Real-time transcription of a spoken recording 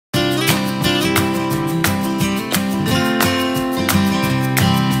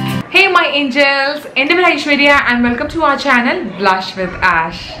angels, എൻ്റെ പേര് Aishwarya and welcome to our channel Blush with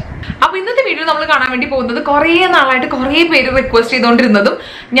Ash. അപ്പോൾ ഇന്നത്തെ വീഡിയോ നമ്മൾ കാണാൻ വേണ്ടി പോകുന്നത് കുറേ നാളായിട്ട് കുറേ പേര് റിക്വസ്റ്റ് ചെയ്തുകൊണ്ടിരുന്നതും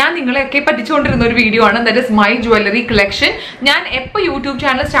ഞാൻ നിങ്ങളെയൊക്കെ പറ്റിച്ചുകൊണ്ടിരുന്ന ഒരു വീഡിയോ ആണ്. That is my jewellery collection. ഞാൻ എപ്പോൾ യൂട്യൂബ്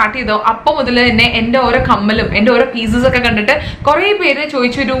ചാനൽ സ്റ്റാർട്ട് ചെയ്തോ അപ്പോൾ മുതൽ തന്നെ എൻ്റെ ഓരോ കമ്മലും എൻ്റെ ഓരോ പീസസ് ഒക്കെ കണ്ടിട്ട് കുറേ പേര്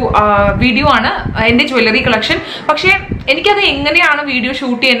ചോദിച്ചൊരു വീഡിയോ ആണ് എൻ്റെ ജ്വല്ലറി കളക്ഷൻ. പക്ഷേ എനിക്കത് എങ്ങനെയാണ് വീഡിയോ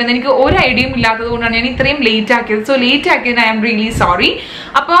ഷൂട്ട് ചെയ്യേണ്ടത് എനിക്ക് ഒരു ഐഡിയയും ഇല്ലാത്തത് കൊണ്ടാണ് ഞാൻ ഇത്രയും ലേറ്റ് ആക്കിയത്. സോ ലേറ്റ് ആക്കിയതിന് ഐ ആം റിയലി സോറി.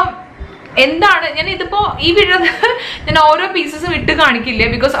 അപ്പം എന്താണ് ഞാൻ ഇതിപ്പോ ഈ വീഡിയോ ഞാൻ ഓരോ പീസസും ഇട്ട് കാണിക്കില്ല,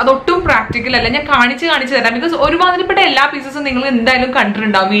 ബിക്കോസ് അതൊട്ടും പ്രാക്ടിക്കൽ അല്ല. ഞാൻ കാണിച്ച് തരാം, ബിക്കോസ് ഒരുമാതിരിപ്പെട്ട എല്ലാ പീസസും നിങ്ങൾ എന്തായാലും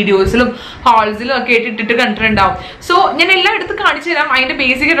കണ്ടിട്ടുണ്ടാവും, വീഡിയോസിലും ഹാൾസിലും ഒക്കെ ഇട്ടിട്ട് കണ്ടിട്ടുണ്ടാവും. സോ ഞാൻ എല്ലാം എടുത്ത് കാണിച്ചു തരാം, അതിന്റെ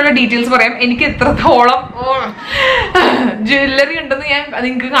ബേസിക് ആയിട്ടുള്ള ഡീറ്റെയിൽസ് പറയാം. എനിക്ക് എത്രത്തോളം ജ്വല്ലറി ഉണ്ടെന്ന് ഞാൻ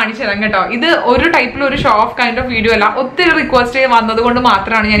നിങ്ങൾക്ക് കാണിച്ചു തരാം കേട്ടോ. ഇത് ഒരു ടൈപ്പിൽ ഒരു show of kind of video അല്ല, ഒത്തിരി റിക്വസ്റ്റ് വന്നത് കൊണ്ട്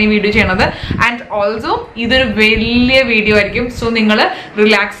മാത്രമാണ് ഞാൻ ഈ വീഡിയോ ചെയ്യണത്. ആൻഡ് ഓൾസോ ഇതൊരു വലിയ വീഡിയോ ആയിരിക്കും. സോ നിങ്ങൾ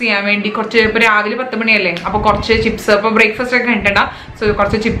റിലാക്സ് ചെയ്യാൻ വേണ്ടി കുറച്ച് ഇപ്പൊ രാവിലെ 10 മണിയല്ലേ, അപ്പൊ കുറച്ച് ചിപ്സ്, ഇപ്പൊ ബ്രേക്ക്ഫാസ്റ്റ് ഒക്കെ കണ്ടിട്ടുണ്ടാ. സോ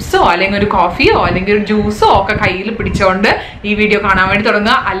കുറച്ച് ചിപ്സോ അല്ലെങ്കിൽ ഒരു കോഫിയോ അല്ലെങ്കിൽ ഒരു ജ്യൂസോ ഒക്കെ കയ്യിൽ പിടിച്ചുകൊണ്ട് ഈ വീഡിയോ കാണാൻ വേണ്ടി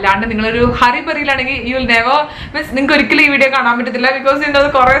തുടങ്ങുക. അല്ലാണ്ട് നിങ്ങളൊരു ഹറിബറിയിലാണെങ്കിൽ യു വിൽ നെവർ മീൻസ് നിങ്ങൾക്ക് ഒരിക്കലും ഈ വീഡിയോ കാണാൻ പറ്റത്തില്ല, ബിക്കോസ് ഇതിൻ്റെ അത്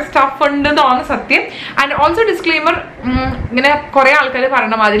കുറെ സ്റ്റഫ് ഉണ്ട് എന്നാണ് സത്യം. ആൻഡ് ഓൾസോ ഡിസ്ക്ലെയിമർ, ഇങ്ങനെ കുറെ ആൾക്കാർ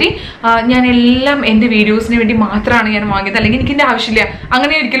പറഞ്ഞ മാതിരി ഞാൻ എല്ലാം എൻ്റെ വീഡിയോസിന് വേണ്ടി മാത്രമാണ് ഞാൻ വാങ്ങിയത്, അല്ലെങ്കിൽ എനിക്ക് എൻ്റെ ആവശ്യമില്ല,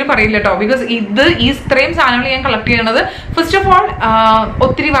 അങ്ങനെ ഒരിക്കലും പറയില്ല കേട്ടോ. ബിക്കോസ് ഇത്രയും സാധനങ്ങൾ ഞാൻ കളക്ട് ചെയ്യണത് ഫസ്റ്റ് ഓഫ് ഓൾ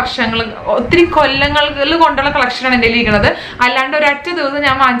ഒത്തിരി കൊല്ലങ്ങൾ കൊണ്ടുള്ള കളക്ഷനാണ് എൻ്റെ ഇരിക്കുന്നത്, അല്ലാണ്ട് ഒരൊറ്റ ദിവസം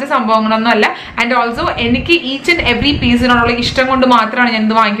ഞാൻ വാങ്ങിച്ച സംഭവങ്ങളൊന്നും അല്ല. ആൻഡ് ഓൾസോ എനിക്ക് ഈച്ച് ആൻഡ് എവറി പീസിനോടുള്ള ഇഷ്ടം കൊണ്ട് മാത്രമാണ് ഞാൻ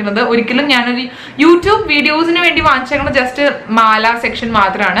ഇത് വാങ്ങിക്കുന്നത്. ഒരിക്കലും ഞാനൊരു യൂട്യൂബ് വീഡിയോസിന് വേണ്ടി വാങ്ങിച്ചേക്കുന്നത് ജസ്റ്റ് മാല സെക്ഷൻ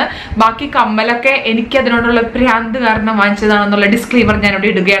മാത്രമാണ്. ബാക്കി കമ്മലൊക്കെ എനിക്ക് അതിനോടുള്ള ഭ്രാന്ത് കാരണം വാങ്ങിച്ചതാണെന്നുള്ള ഡിസ്ക്ലെയിമർ ഞാനിവിടെ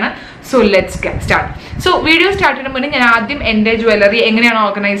ഇടുകയാണ്. So let's get start. So video start ചെയ്യുന്ന മുന്നേ ഞാൻ ആദ്യം എൻ്റെ ജ്വല്ലറി എങ്ങനെയാണ്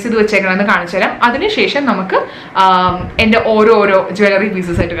ഓർഗനൈസ് ചെയ്ത് വെച്ചേക്കണമെന്ന് കാണിച്ചു തരാം. അതിനുശേഷം നമുക്ക് എൻ്റെ ഓരോ ജ്വല്ലറി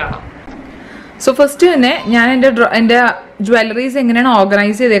പീസസ് ആയിട്ട് കാണാം. സോ ഫസ്റ്റ് തന്നെ ഞാൻ എൻ്റെ ജ്വല്ലറീസ് എങ്ങനെയാണ്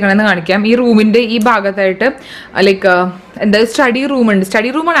ഓർഗനൈസ് ചെയ്തേക്കണമെന്ന് കാണിക്കാം. ഈ റൂമിൻ്റെ ഈ ഭാഗത്തായിട്ട് ലൈക്ക് എന്താ സ്റ്റഡി റൂമുണ്ട്. സ്റ്റഡി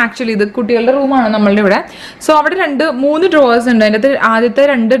റൂമാണ് ആക്ച്വലി, ഇത് കുട്ടികളുടെ റൂമാണ് നമ്മളുടെ ഇവിടെ. സോ അവിടെ 3 ഡ്രോവേഴ്സ് ഉണ്ട്. അതിൻ്റെ ആദ്യത്തെ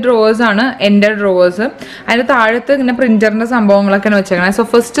 2 ഡ്രോവേഴ്സ് ആണ് എൻ്റെ ഡ്രോവേഴ്സ്. അതിൻ്റെ താഴത്ത് ഇങ്ങനെ പ്രിന്ററിൻ്റെ സംഭവങ്ങളൊക്കെയാണ് വെച്ചേക്കണേ. സോ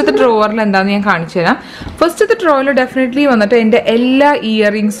ഫസ്റ്റത്തെ ഡ്രോവറിൽ എന്താണെന്ന് ഞാൻ കാണിച്ചു തരാം. ഫസ്റ്റത്തെ ഡ്രോവറിൽ ഡെഫിനറ്റ്ലി വന്നിട്ട് എൻ്റെ എല്ലാ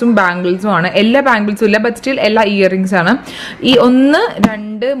ഇയറിങ്സും ബാംഗിൾസും ആണ്. എല്ലാ ബാംഗിൾസും ഇല്ല, ബട്ട് സ്റ്റിൽ എല്ലാ ഇയറിങ്സ് ആണ്. ഈ 1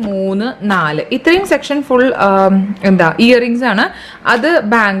 2 3 4 ഇത്രയും സെക്ഷൻ ഫുൾ എന്താ ഇയറിങ്സ് ആണ്, അത്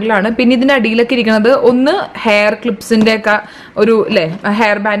ബാംഗിളാണ്. പിന്നെ ഇതിൻ്റെ അടിയിലൊക്കെ ഇരിക്കുന്നത് ഒന്ന് ഹെയർ ക്ലിപ്സിൻ്റെ ഒക്കെ ഒരു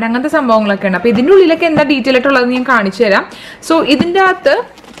ഹെയർ ബാൻഡ് അങ്ങനത്തെ സംഭവങ്ങളൊക്കെ ഉണ്ട്. അപ്പൊ ഇതിൻ്റെ ഉള്ളിലൊക്കെ എന്താ ഡീറ്റെയിൽ ആയിട്ടുള്ളത് ഞാൻ കാണിച്ചു തരാം. സോ ഇതിൻ്റെ അകത്ത്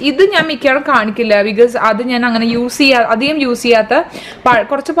ഇത് ഞാൻ മിക്കവാറും കാണിക്കില്ല, ബിക്കോസ് അത് ഞാൻ അങ്ങനെ അധികം യൂസ് ചെയ്യാത്ത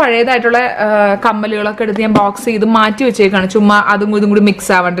കുറച്ച് പഴയതായിട്ടുള്ള കമ്മലുകളൊക്കെ എടുത്ത് ഞാൻ ബോക്സ് ചെയ്ത് മാറ്റി വെച്ചേക്കാണ്, ചുമ്മാ അതും ഇതും കൂടി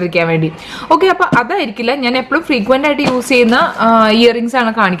മിക്സ് ആവാണ്ടിരിക്കാൻ വേണ്ടി. ഓക്കെ, അപ്പൊ അതായിരിക്കില്ല, ഞാൻ എപ്പോഴും ഫ്രീക്വന്റ് ആയിട്ട് യൂസ് ചെയ്യുന്ന ഇയറിങ്സ്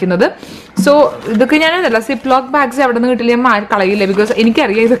ആണ് കാണിക്കുന്നത്. സോ ഇതൊക്കെ ഞാൻ അതല്ല, സിപ്പ് ലോക്ക് ബാഗ്സ് അവിടെ നിന്ന് കിട്ടില്ല, ഞാൻ കളയില്ല, ബിക്കോസ്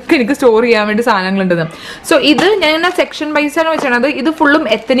എനിക്കറിയാം ഇതൊക്കെ എനിക്ക് സ്റ്റോർ ചെയ്യാൻ വേണ്ടി സാധനങ്ങളുണ്ടെന്ന്. സോ ഇത് ഞാൻ സെക്ഷൻ വൈസ് ആണ് വെച്ചത്. ഇത് ഫുള്ളും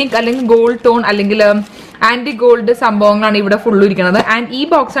എത്തനിക് അല്ലെങ്കിൽ ഗോൾഡ് ടോൺ അല്ലെങ്കിൽ ആന്റി ഗോൾഡ് സംഭവങ്ങളാണ് ഇവിടെ ഫുള്ളും ഇരിക്കുന്നത്. ആൻഡ് ഈ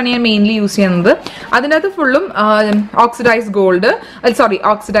ബോക്സ് ആണ് ഞാൻ മെയിൻലി യൂസ് ചെയ്യുന്നത്. അതിനകത്ത് ഫുള്ളും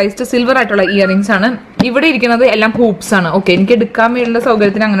ഓക്സിഡൈസ്ഡ് സിൽവർ ആയിട്ടുള്ള ഇയറിങ്സ് ആണ്. ഇവിടെ ഇരിക്കുന്നത് എല്ലാം ഹൂപ്സ് ആണ്. ഓക്കെ, എനിക്ക് എടുക്കാൻ വേണ്ടിയുള്ള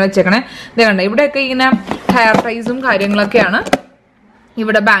സൗകര്യത്തിന് അങ്ങനെ വെച്ചേക്കണേ. ഇത് കണ്ട, ഇവിടെയൊക്കെ ഇങ്ങനെ ഹെയർ ടൈസും കാര്യങ്ങളൊക്കെയാണ്.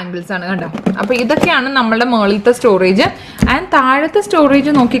 ഇവിടെ ബാംഗിൾസ് ആണ്, കണ്ടോ. അപ്പൊ ഇതൊക്കെയാണ് നമ്മളുടെ മുകളിലത്തെ സ്റ്റോറേജ്. ആൻഡ് താഴത്തെ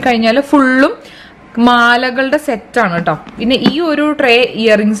സ്റ്റോറേജ് നോക്കിക്കഴിഞ്ഞാൽ ഫുള്ളും മാലകളുടെ സെറ്റാണ് കേട്ടോ. പിന്നെ ഈ ഒരു ട്രേ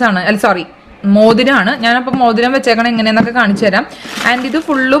ഇയറിങ്സ് ആണ്, മോതിരാണ്. ഞാനപ്പോൾ മോതിരം വെച്ചേക്കണം എങ്ങനെയെന്നൊക്കെ കാണിച്ചു തരാം. ആൻഡ് ഇത്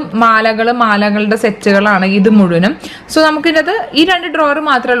ഫുള്ളും മാലകളുടെ സെറ്റുകളാണ് ഇത് മുഴുവനും. സോ നമുക്കിതിനകത്ത് ഈ 2 ഡ്രോവർ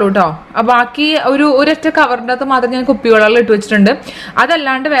മാത്രമേ ഉള്ളൂ കേട്ടോ. ബാക്കി ഒരൊറ്റ കവറിൻ്റെ അകത്ത് മാത്രം ഞാൻ കുപ്പിവെള്ളം ഇട്ട് വെച്ചിട്ടുണ്ട്.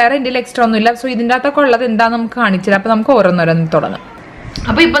 അതല്ലാണ്ട് വേറെ എൻ്റെ എക്സ്ട്രാ ഒന്നുമില്ല. സോ ഇതിൻ്റെ അകത്തൊക്കെ ഉള്ളത് എന്താണെന്ന് നമുക്ക് കാണിച്ചു തരാം. അപ്പൊ നമുക്ക് ഓരോന്നോരോന്ന് തുടങ്ങാം.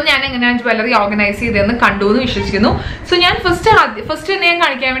 അപ്പൊ ഇപ്പൊ ഞാൻ എങ്ങനെയാണ് ജ്വല്ലറി ഓർഗനൈസ് ചെയ്തതെന്ന് കണ്ടു എന്ന് വിശ്വസിക്കുന്നു. സോ ഞാൻ ഫസ്റ്റ് തന്നെ ഞാൻ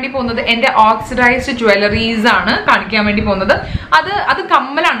കാണിക്കാൻ വേണ്ടി പോകുന്നത് എന്റെ ഓക്സിഡൈസ്ഡ് ജ്വല്ലറീസ് ആണ് കാണിക്കാൻ വേണ്ടി പോകുന്നത്. അത്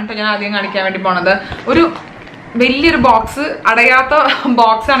കമ്മലാണ് കേട്ടോ ഞാൻ ആദ്യം കാണിക്കാൻ വേണ്ടി പോണത്. ഒരു വലിയൊരു ബോക്സ്, അടയാത്ത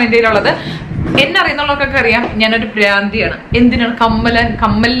ബോക്സ് ആണ് എൻ്റെ കയ്യിലുള്ളത്. എന്നെ അറിയുന്നവർക്കൊക്കെ അറിയാം ഞാനൊരു ഭ്രാന്തിയാണ്. എന്തിനാണ്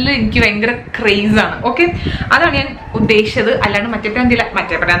കമ്മലിൽ എനിക്ക് ഭയങ്കര ക്രേസ് ആണ്. ഓക്കെ, അതാണ് ഞാൻ ഉദ്ദേശിച്ചത്, അല്ലാണ്ട് മറ്റേ ഭ്രാന്തി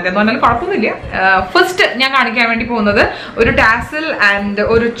എന്ന് പറഞ്ഞാൽ കുഴപ്പമൊന്നുമില്ല. ഫസ്റ്റ് ഞാൻ കാണിക്കാൻ വേണ്ടി പോകുന്നത് ഒരു ടാസൽ ആൻഡ്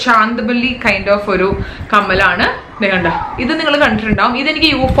ഒരു ചാന്തബല്ലി കൈൻഡ് ഓഫ് ഒരു കമ്മലാണ്. കണ്ട, ഇത് നിങ്ങൾ കണ്ടിട്ടുണ്ടാവും. ഇതെനിക്ക്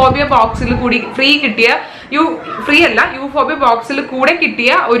യൂഫോബിയ ബോക്സിൽ കൂടി യൂഫോബിയ ബോക്സിൽ കൂടെ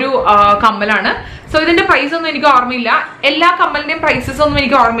കിട്ടിയ ഒരു കമ്മലാണ്. സോ ഇതിന്റെ പ്രൈസ് ഒന്നും എനിക്ക് ഓർമ്മയില്ല, എല്ലാ കമ്മലിന്റെയും പ്രൈസസ് ഒന്നും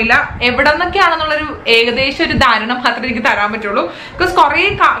എനിക്ക് ഓർമ്മയില്ല. എവിടെ നിന്നൊക്കെയാണെന്നുള്ളൊരു ഏകദേശം ഒരു ധാരണ മാത്രമേ എനിക്ക് തരാൻ പറ്റുള്ളൂ, ബിക്കോസ് കുറെ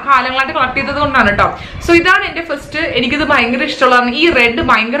കാലങ്ങളായിട്ട് കളക്ട് ചെയ്തത് കൊണ്ടാണ് കേട്ടോ. സോ ഇതാണ് എന്റെ ഫസ്റ്റ്. എനിക്കിത് ഭയങ്കര ഇഷ്ടമുള്ളതാണ്. ഈ റെഡ്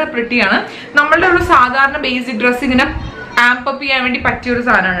ഭയങ്കര പ്രിട്ടിയാണ്. നമ്മളുടെ ഒരു സാധാരണ ബേസിക് ഡ്രസ് ഇങ്ങനെ ആംപ് അപ്പ് ചെയ്യാൻ വേണ്ടി പറ്റിയൊരു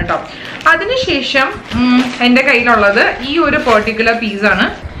സാധനമാണ് കേട്ടോ. അതിനുശേഷം എൻ്റെ കയ്യിലുള്ളത് ഈ ഒരു പെർട്ടിക്കുലർ പീസാണ്.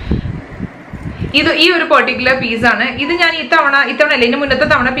 ഈ ഒരു പെർട്ടിക്കുലർ പീസാണ്. ഇത് ഞാൻ ഇത്തവണ അല്ല, ഇതിന് മുന്നത്തെ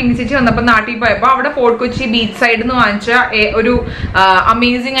തവണ പിങ്ക് ചേച്ചി വന്നപ്പോൾ നാട്ടിൽ പോയപ്പോൾ അവിടെ ഫോർട്ട് കൊച്ചി ബീച്ച് സൈഡിൽ നിന്ന് വാങ്ങിച്ച ഒരു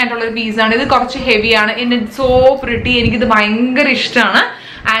അമേസിംഗ് ആയിട്ടുള്ള ഒരു പീസാണ്. ഇത് കുറച്ച് ഹെവിയാണ്. It so pretty. എനിക്കിത് ഭയങ്കര ഇഷ്ടമാണ്.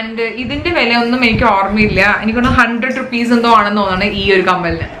 ആൻഡ് ഇതിന്റെ വില ഒന്നും എനിക്ക് ഓർമ്മയില്ല. എനിക്കൊന്ന് 100 rupees എന്തോ ആണെന്ന് തോന്നുന്നു ഈ ഒരു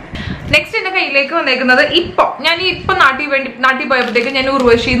കമ്മലിന്. നെക്സ്റ്റ് എന്റെ കയ്യിലേക്ക് വന്നേക്കുന്നത് ഞാൻ നാട്ടിൽ പോയപ്പോഴത്തേക്ക് ഞാൻ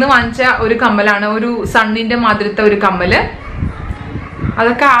ഉർവശിയിൽ നിന്ന് വാങ്ങിച്ച ഒരു കമ്മലാണ്. ഒരു സണ്ണിന്റെ മാതിരത്തെ ഒരു കമ്മല്.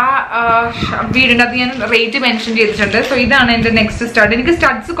 അതൊക്കെ ആ വീടിൻ്റെ അകത്ത് ഞാൻ റേറ്റ് മെൻഷൻ ചെയ്തിട്ടുണ്ട്. സോ ഇതാണ് എൻ്റെ നെക്സ്റ്റ് സ്റ്റഡ്. എനിക്ക്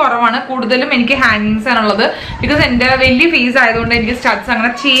സ്റ്റഡ്സ് കുറവാണ്, കൂടുതലും എനിക്ക് ഹാങ്ങിങ്സ് ആണുള്ളത്. ബിക്കോസ് എൻ്റെ വലിയ ഫേസ് ആയതുകൊണ്ട് എനിക്ക് സ്റ്റഡ്സ്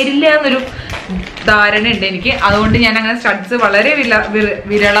അങ്ങനെ ചേരില്ല എന്നൊരു ധാരണ ഉണ്ട് എനിക്ക്. അതുകൊണ്ട് ഞാൻ അങ്ങനെ സ്റ്റഡ്സ് വളരെ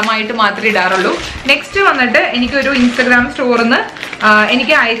വിരളമായിട്ട് മാത്രമേ ഇടാറുള്ളൂ. നെക്സ്റ്റ് വന്നിട്ട് എനിക്കൊരു ഇൻസ്റ്റഗ്രാം സ്റ്റോറിൽ നിന്ന്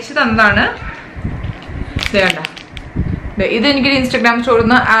എനിക്ക് അയച്ചു തന്നതാണ്. വേണ്ട, ഇത് എനിക്കൊരു ഇൻസ്റ്റഗ്രാം സ്റ്റോറിൽ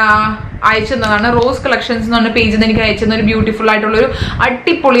നിന്ന് അയച്ചു തന്നതാണ്. റോസ് കളക്ഷൻസ് എന്ന് പറഞ്ഞ പേജിൽ നിന്ന് എനിക്ക് അയച്ചു തന്ന ഒരു ബ്യൂട്ടിഫുൾ ആയിട്ടുള്ളൊരു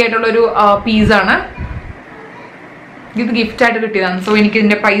അടിപൊളിയായിട്ടുള്ളൊരു പീസാണ്. ഇത് ഗിഫ്റ്റ് ആയിട്ട് കിട്ടിയതാണ്. സോ എനിക്ക്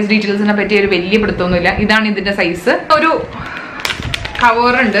ഇതിന്റെ പ്രൈസ് ഡീറ്റെയിൽസിനെ പറ്റി ഒരു വലിയ പിടുത്തമൊന്നുമില്ല. ഇതാണ് ഇതിന്റെ സൈസ്. ഒരു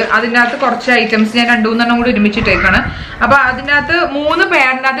കവറുണ്ട്, അതിൻ്റെ അകത്ത് കുറച്ച് ഐറ്റംസ് ഞാൻ 2-3 കൂടി ഒരുമിച്ചിട്ടേക്കാണ്. അപ്പൊ അതിൻ്റെ അകത്ത് 3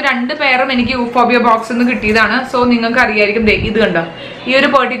 പെയറിൻ്റെ അകത്ത് 2 പെയറും എനിക്ക് യൂഫോബിയ ബോക്സ് നിന്ന് കിട്ടിയതാണ്. സോ നിങ്ങൾക്ക് അറിയായിരിക്കും, ഇത് കണ്ടോ, ഈ ഒരു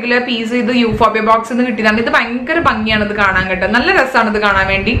പെർട്ടിക്കുലർ പീസ് ഇത് യൂഫോബിയ ബോക്സ് നിന്ന് കിട്ടിയതാണ്. ഇത് ഭയങ്കര ഭംഗിയാണ് ഇത് കാണാൻ കേട്ടോ. നല്ല രസമാണ് ഇത് കാണാൻ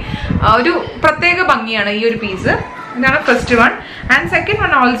വേണ്ടി. ഒരു പ്രത്യേക ഭംഗിയാണ് ഈ ഒരു പീസ്. ഇതാണ് first one. And second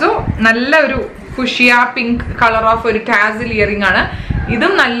one also നല്ല ഒരു ഫുഷിയ പിങ്ക് കളർ ഓഫ് ഒരു ടാസിൽ ഇയറിംഗ് ആണ്.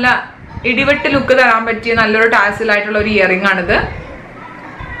 ഇതും നല്ല ഇടിവെട്ട് ലുക്ക് തരാൻ പറ്റിയ നല്ലൊരു ടാസിലായിട്ടുള്ള ഒരു ഇയറിംഗ് ആണിത്.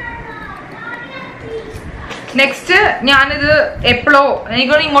 നെക്സ്റ്റ് ഞാനിത് എപ്പോഴോ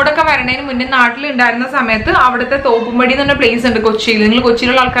എനിക്കൊന്ന് ഇങ്ങോട്ടൊക്കെ വരണതിന് മുന്നേ നാട്ടിലുണ്ടായിരുന്ന സമയത്ത് അവിടുത്തെ തോപ്പുംപടി എന്ന് പറഞ്ഞ പ്ലേസ് ഉണ്ട് കൊച്ചിയിൽ. നിങ്ങൾ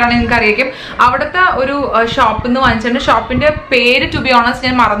കൊച്ചിയിലുള്ള ആൾക്കാരാണെങ്കിൽ നിങ്ങൾക്ക് അറിയാം. അവിടുത്തെ ഒരു ഷോപ്പിൽ നിന്ന് വാങ്ങിച്ചിട്ടുണ്ട്. ഷോപ്പിന്റെ പേര് ടു ബി ഓണസ്റ്റ്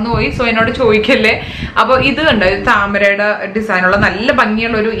ഞാൻ മറന്നുപോയി. സോ എന്നോട് ചോദിക്കല്ലേ. അപ്പോൾ ഇത് കണ്ടോ, ഇത് താമരയുടെ ഡിസൈനുള്ള നല്ല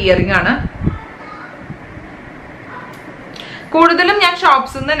ഭംഗിയുള്ള ഒരു ഇയറിംഗ് ആണ്. കൂടുതലും ഞാൻ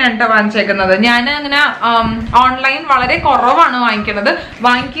ഷോപ്സിൽ നിന്ന് തന്നെയാണ് വാങ്ങിച്ചേക്കുന്നത്. ഞാൻ അങ്ങനെ ഓൺലൈൻ വളരെ കുറവാണ് വാങ്ങിക്കുന്നത്.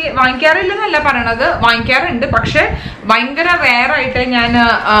 വാങ്ങിക്കാറില്ലെന്നല്ല പറയണത്, വാങ്ങിക്കാറുണ്ട്. പക്ഷെ ഭയങ്കര റെയർ ആയിട്ട് ഞാൻ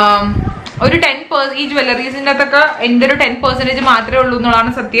ഒരു 10% ഈ ജ്വല്ലറീസിൻ്റെ അകത്തൊക്കെ എൻ്റെ ഒരു 10% മാത്രമേ ഉള്ളൂ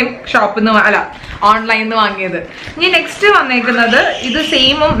എന്നുള്ളതാണ് സത്യം. ഷോപ്പിൽ നിന്ന് അല്ല, ഓൺലൈനിൽ നിന്ന് വാങ്ങിയത്. ഇനി നെക്സ്റ്റ് വന്നേക്കുന്നത് ഇത്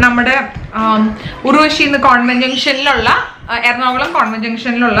സെയിമും നമ്മുടെ ഉർവശിന്ന് കോൺവെന്റ് ജംഗ്ഷനിലുള്ള എറണാകുളം കോൺവെന്റ്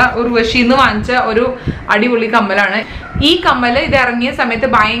ജംഗ്ഷനിലുള്ള ഉർവശിയിൽ നിന്ന് വാങ്ങിച്ച ഒരു അടിപൊളി കമ്മലാണ്. ഈ കമ്മല് ഇത് ഇറങ്ങിയ സമയത്ത്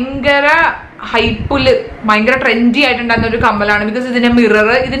ഭയങ്കര ഹൈപ്പില് ഭയങ്കര ട്രെൻഡി ആയിട്ടുണ്ടായിരുന്ന ഒരു കമ്മലാണ്. ബിക്കോസ് ഇതിന്റെ മിറർ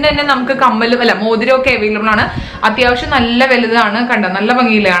ഇതിന്റെ തന്നെ നമുക്ക് കമ്മലും അല്ല മോതിരം ഒക്കെ അവൈലബിൾ ആണ്. അത്യാവശ്യം നല്ല വലുതാണ്, കണ്ടോ, നല്ല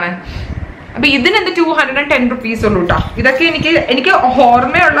ഭംഗിയിലാണ്. അപ്പൊ ഇതിനെന്ത് 210 rupees ഉള്ളൂ കേട്ടോ. ഇതൊക്കെ എനിക്ക്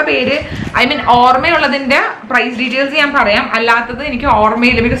ഓർമ്മയുള്ള പേര്, ഓർമ്മയുള്ളതിന്റെ പ്രൈസ് ഡീറ്റെയിൽസ് ഞാൻ പറയാം. അല്ലാത്തത് എനിക്ക്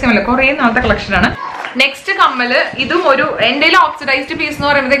ഓർമ്മയില്ല, ബിക്കോസ് കുറെ നാളത്തെ കളക്ഷൻ ആണ്. നെക്സ്റ്റ് കമ്മല് ഇതും ഒരു എൻ്റെ ഓക്സിഡൈസ്ഡ് പീസ് എന്ന്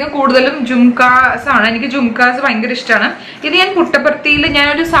പറയുമ്പോഴത്തേക്കും കൂടുതലും ജുംകാസ് ആണ്. എനിക്ക് ജുംകാസ് ഭയങ്കര ഇഷ്ടമാണ്. ഇത് ഞാൻ പുട്ടപ്പർത്തിയിൽ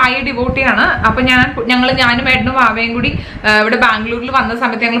ഞാനൊരു സായി ഡിവോട്ടിയാണ്. അപ്പൊ ഞാനും ഏട്ടനും വാവയും കൂടി ഇവിടെ ബാംഗ്ലൂരിൽ വന്ന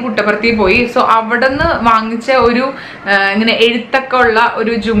സമയത്ത് ഞങ്ങൾ പുട്ടപ്പർത്തിയിൽ പോയി. സോ അവിടെ നിന്ന് വാങ്ങിച്ച ഒരു ഇങ്ങനെ എഴുത്തൊക്കെ ഉള്ള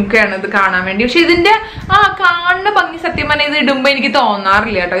ഒരു ജുംക്കയാണ് ഇത് കാണാൻ വേണ്ടി. പക്ഷെ ഇതിന്റെ കാണുന്ന ഭംഗി സത്യം പറഞ്ഞാൽ ഇത് ഇടുമ്പോ എനിക്ക്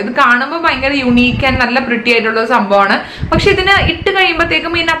തോന്നാറില്ല കേട്ടോ. ഇത് കാണുമ്പോൾ ഭയങ്കര യുണീക്ക് ആൻഡ് നല്ല പ്രിട്ടി ആയിട്ടുള്ള സംഭവമാണ്. പക്ഷെ ഇതിന് ഇട്ട്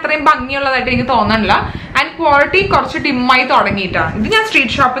കഴിയുമ്പോഴത്തേക്കും ഇതിന് അത്രയും ഭംഗിയുള്ളതായിട്ട് എനിക്ക് തോന്നാനില്ല. ആൻഡ് ക്വാളിറ്റി കുറച്ച് ഡിമ്മായി തുടങ്ങിയിട്ടാണ്. ഇത് ഞാൻ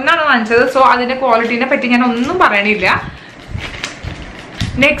സ്ട്രീറ്റ് ഷോപ്പിൽ നിന്നാണ് വാങ്ങിച്ചത്. സോ അതിന്റെ ക്വാളിറ്റിനെ പറ്റി ഞാൻ ഒന്നും പറയണില്ല.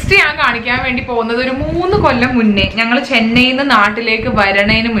 നെക്സ്റ്റ് ഞാൻ കാണിക്കാൻ വേണ്ടി പോകുന്നത് ഒരു 3 കൊല്ലം മുന്നേ ഞങ്ങൾ ചെന്നൈയിൽ നിന്ന് നാട്ടിലേക്ക്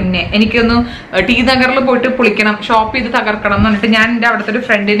വരണതിന് മുന്നേ എനിക്കൊന്ന് ടി നഗറിൽ പോയിട്ട് പൊളിക്കണം, ഷോപ്പ് ചെയ്ത് തകർക്കണം എന്ന് പറഞ്ഞിട്ട് ഞാൻ എൻ്റെ അവിടുത്തെ ഒരു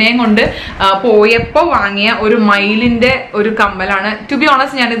ഫ്രണ്ടിനെയും കൊണ്ട് പോയപ്പോൾ വാങ്ങിയ ഒരു മയിലിന്റെ ഒരു കമ്മലാണ്. ടു ബി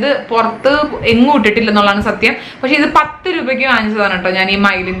ഓണസ്റ്റ് ഞാനിത് പുറത്ത് എങ്ങും ഇട്ടിട്ടില്ല എന്നുള്ളതാണ് സത്യം. പക്ഷെ ഇത് 10 രൂപയ്ക്ക് വാങ്ങിച്ചതാണ് കേട്ടോ ഞാൻ ഈ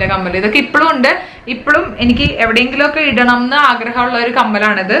മയിലിന്റെ കമ്മൽ. ഇതൊക്കെ ഇപ്പോഴും ഉണ്ട്. ഇപ്പോഴും എനിക്ക് എവിടെയെങ്കിലുമൊക്കെ ഇടണം എന്ന് ആഗ്രഹമുള്ള ഒരു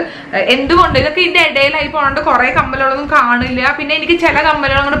കമ്മലാണിത്. എന്തുകൊണ്ട് ഇതൊക്കെ ഇതിന്റെ ഇടയിലായി പോകേണ്ട കുറെ കമ്മലുകളൊന്നും കാണില്ല. പിന്നെ എനിക്ക് ചില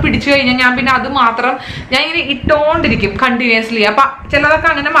കമ്മലുകൾ കൂടെ പിടിച്ചു കഴിഞ്ഞാൽ ഞാൻ പിന്നെ അത് മാത്രം ഞാൻ ഇങ്ങനെ ഇട്ടോണ്ടിരിക്കും കണ്ടിന്യൂസ്ലി. അപ്പൊ ചിലതൊക്കെ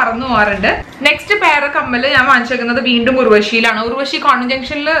അങ്ങനെ മറന്നു പോകാറുണ്ട്. നെക്സ്റ്റ് പെയർ കമ്മല് ഞാൻ വാങ്ങിച്ചേക്കുന്നത് വീണ്ടും ഉർവശിയിലാണ്. ഉർവശി കോൺവെന്റ്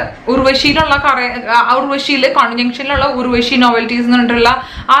ജംഗ്ഷനിൽ ഉർവശിയിൽ കോൺവെന്റ് ജംഗ്ഷനിലുള്ള ഉർവശി നോവൽറ്റീസ് എന്ന് പറഞ്ഞിട്ടുള്ള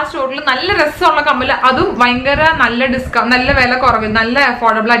ആ സ്റ്റോറിൽ നല്ല രസമുള്ള കമ്മല്, അതും ഭയങ്കര നല്ല ഡിസ്കൗണ്ട്, നല്ല വില കുറവിൽ നല്ല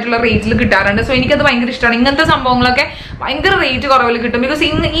അഫോർഡബിൾ ആയിട്ടുള്ള റേറ്റിൽ കിട്ടാറുണ്ട്. സോ എനിക്കത് ഭയങ്കര ഇഷ്ടമാണ്. ഇങ്ങനത്തെ സംഭവങ്ങളൊക്കെ ഭയങ്കര റേറ്റ് കുറവിൽ കിട്ടും. ബിക്കോസ്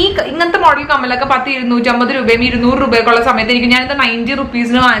ഇങ്ങനത്തെ മോഡൽ കമ്മലൊക്കെ 10-250 രൂപയും 200 രൂപയൊക്കെ ഉള്ള സമയത്ത് എനിക്ക് ഞാനിത് 90 rupees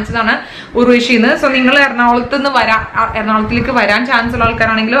വാങ്ങിച്ചതാണ് ഉർവശിന്ന്. സോ നിങ്ങൾ എറണാകുളത്തിലേക്ക് വരാൻ ചാൻസ് ഉള്ള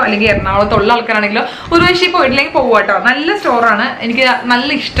ആൾക്കാരാണെങ്കിലോ അല്ലെങ്കിൽ എറണാകുളത്തുള്ള ആൾക്കാരാണെങ്കിലോ ഉർവശി പോയിട്ടില്ലെങ്കിൽ പോകുക കേട്ടോ. നല്ല സ്റ്റോറാണ്, എനിക്ക് നല്ല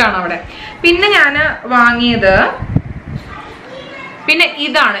ഇഷ്ടമാണ് അവിടെ. പിന്നെ ഞാൻ വാങ്ങിയത് പിന്നെ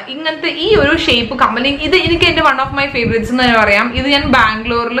ഇതാണ് ഇങ്ങനത്തെ ഈ ഒരു ഷേപ്പ് കമ്മൽ. ഇത് എനിക്ക് എന്റെ വൺ ഓഫ് മൈ ഫേവറേറ്റ്സ് എന്ന് പറയാം. ഇത് ഞാൻ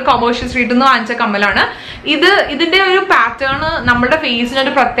ബാംഗ്ലൂരിൽ കൊമേഴ്ഷ്യൽ സ്ട്രീറ്റിൽ നിന്ന് വാങ്ങിച്ച കമ്മലാണ്. ഇതിന്റെ ഒരു പാറ്റേൺ നമ്മുടെ ഫേസിന്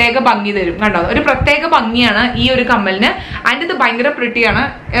ഒരു പ്രത്യേക ഭംഗി തരും. കണ്ടോ, ഒരു പ്രത്യേക ഭംഗിയാണ് ഈ ഒരു കമ്മലിന്. ആൻഡ് ഇത് ഭയങ്കര പ്രിട്ടിയാണ്.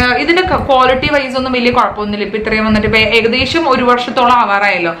 ഇതിന്റെ ക്വാളിറ്റി വൈസ് ഒന്നും വലിയ കുഴപ്പമൊന്നുമില്ല. ഇപ്പൊ ഇത്രയും വന്നിട്ട് ഇപ്പൊ ഏകദേശം 1 വർഷത്തോളം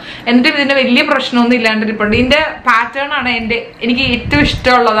ആവാറായല്ലോ. എന്നിട്ടും ഇതിന്റെ വലിയ പ്രശ്നമൊന്നും ഇല്ലാണ്ടിരിപ്പുണ്ട്. ഇതിന്റെ പാറ്റേൺ ആണ് എനിക്ക് ഏറ്റവും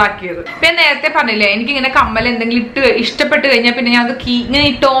ഇഷ്ടമുള്ളതാക്കിയത്. ഇപ്പൊ നേരത്തെ പറഞ്ഞില്ലേ, എനിക്ക് ഇങ്ങനെ കമ്മൽ എന്തെങ്കിലും ഇഷ്ടപ്പെട്ട് കഴിഞ്ഞാൽ പിന്നെ ഞാൻ ഇങ്ങനെ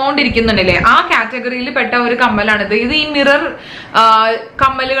ഇട്ടോണ്ടിരിക്കുന്നുണ്ടല്ലേ, ആ കാറ്റഗറിയിൽ പെട്ട ഒരു കമ്മലാണിത്. ഇത് ഈ മിറർ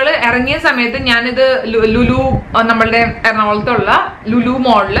കമ്മലുകൾ ഇറങ്ങിയ സമയത്ത് ഞാനിത് ലുലു, നമ്മളുടെ എറണാകുളത്തുള്ള ലുലു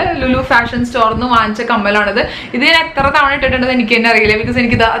മോളില്, ലുലു ഫാഷൻ സ്റ്റോറിൽ നിന്ന് വാങ്ങിച്ച കമ്മലാണിത്. ഇത് ഞാൻ എത്ര തവണ ഇട്ടിട്ടുണ്ടെന്ന് എനിക്ക് തന്നെ അറിയില്ല. ബിക്കോസ്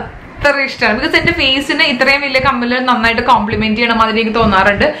എനിക്കിത് അത്ര ഇഷ്ടമാണ്. ബിക്കോസ് എന്റെ ഫേസിന് ഇത്രയും വലിയ കമ്മല് നന്നായിട്ട് കോംപ്ലിമെന്റ് ചെയ്യണം അതിന് എനിക്ക്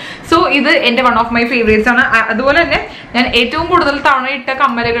തോന്നാറുണ്ട്. സോ ഇത് എന്റെ വൺ ഓഫ് മൈ ഫേവറേറ്റ്സ് ആണ്. അതുപോലെ തന്നെ ഞാൻ ഏറ്റവും കൂടുതൽ തവണ ഇട്ട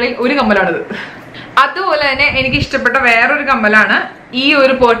കമ്മലുകളിൽ ഒരു കമ്മലാണിത്. അതുപോലെ തന്നെ എനിക്ക് ഇഷ്ടപ്പെട്ട വേറൊരു കമ്മലാണ് ഈ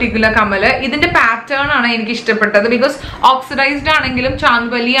ഒരു പെർട്ടിക്കുലർ കമ്മല്. ഇതിന്റെ പാറ്റേൺ ആണ് എനിക്ക് ഇഷ്ടപ്പെട്ടത്. ബിക്കോസ് ഓക്സിഡൈസ്ഡ് ആണെങ്കിലും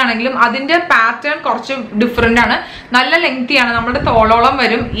ചാന്ദവലി ആണെങ്കിലും അതിന്റെ പാറ്റേൺ കുറച്ച് ഡിഫറെന്റ് ആണ്. നല്ല ലെങ്തി ആണ്, നമ്മുടെ തോളോളം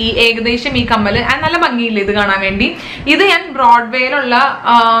വരും ഈ ഏകദേശം ഈ കമ്മല്. നല്ല ഭംഗിയില്ല ഇത് കാണാൻ വേണ്ടി. ഇത് ഞാൻ ബ്രോഡ്വേയിലുള്ള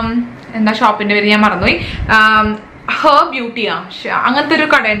എന്താ ഷോപ്പിന്റെ പേര് ഞാൻ മറന്നുപോയി, ഹെർ ബ്യൂട്ടിയാ, അങ്ങനത്തെ ഒരു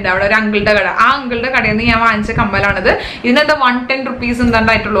കടയുണ്ട് അവിടെ, ഒരു അങ്കിളുടെ കട. ആ അങ്കിളുടെ കടയിൽ നിന്ന് ഞാൻ വാങ്ങിച്ച കമ്മലാണിത്. ഇതിനെന്താ 110 rupees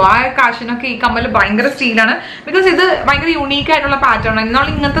എന്താണ്ടായിട്ടുള്ളൂ. ആ കാശിനൊക്കെ ഈ കമ്മൽ ഭയങ്കര സ്റ്റീലാണ്. ബിക്കോസ് ഇത് ഭയങ്കര യൂണീക്ക് ആയിട്ടുള്ള പാറ്റേൺ ആണ്. എന്നാൽ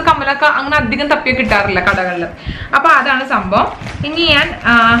ഇങ്ങനത്തെ കമ്മലൊക്കെ അങ്ങനെ അധികം തപ്പിയ കിട്ടാറില്ല കടകളിൽ. അപ്പൊ അതാണ് സംഭവം. ഇനി ഞാൻ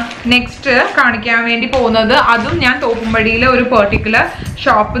നെക്സ്റ്റ് കാണിക്കാൻ വേണ്ടി പോകുന്നത്, അതും ഞാൻ തോപ്പുംപടിയിലെ ഒരു പെർട്ടിക്കുലർ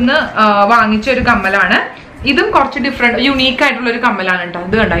ഷോപ്പിൽ നിന്ന് വാങ്ങിച്ച ഒരു കമ്മലാണ്. ഇതും കുറച്ച് ഡിഫറെന്റ് യുണീക്ക് ആയിട്ടുള്ള ഒരു കമ്മലാണ് കേട്ടോ.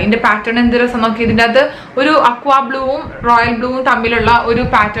 ഇത് കണ്ടോ, ഇതിന്റെ പാറ്റേൺ എന്ത് രസം നോക്കി. ഇതിന്റെ അകത്ത് ഒരു അക്വാ ബ്ലൂവും റോയൽ ബ്ലൂവും തമ്മിലുള്ള ഒരു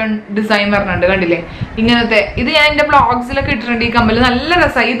പാറ്റേൺ ഡിസൈൻ പറഞ്ഞിട്ടുണ്ട്, കണ്ടില്ലേ ഇങ്ങനത്തെ. ഇത് ഞാൻ എന്റെ ബ്ലോഗ്സിലൊക്കെ ഇട്ടിട്ടുണ്ട് ഈ കമ്മല്. നല്ല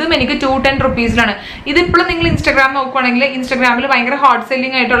രസമാണ്. ഇതും എനിക്ക് 210 rupeesലാണ്. ഇതിപ്പോഴും നിങ്ങൾ ഇൻസ്റ്റാഗ്രാം നോക്കുവാണെങ്കിൽ ഇൻസ്റ്റാഗ്രാമിൽ ഭയങ്കര ഹോട്ട്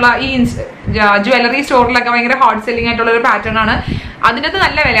സെല്ലിംഗ് ആയിട്ടുള്ള ഈ ജ്വല്ലറി സ്റ്റോറിലൊക്കെ ഭയങ്കര ഹോട്ട് സെല്ലിംഗ് ആയിട്ടുള്ള ഒരു പാറ്റേൺ ആണ്. അതിനകത്ത്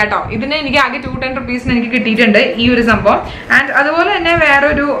നല്ല വില കേട്ടോ. ഇതിന് എനിക്ക് ആകെ 210 rupeesന് എനിക്ക് കിട്ടിയിട്ടുണ്ട് ഈ ഒരു സംഭവം. ആൻഡ് അതുപോലെ തന്നെ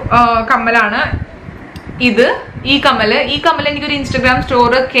വേറൊരു കമ്മലാണ് ഈ കമ്മല് എനിക്കൊരു ഇൻസ്റ്റാഗ്രാം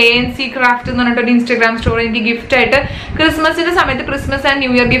സ്റ്റോർ KNC ക്രാഫ്റ്റ് എന്ന് പറഞ്ഞിട്ടൊരു ഇൻസ്റ്റാഗ്രാം സ്റ്റോർ എനിക്ക് ഗിഫ്റ്റ് ആയിട്ട് ക്രിസ്മസിന്റെ സമയത്ത്, Christmas and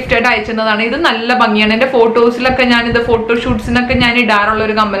new year gift ആയിട്ട് അയച്ചതാണ്. ഇത് നല്ല ഭംഗിയാണ്. എന്റെ ഫോട്ടോസിലൊക്കെ ഞാനിത് ഫോട്ടോഷൂട്ട്സിനൊക്കെ ഞാൻ ഇടാറുള്ള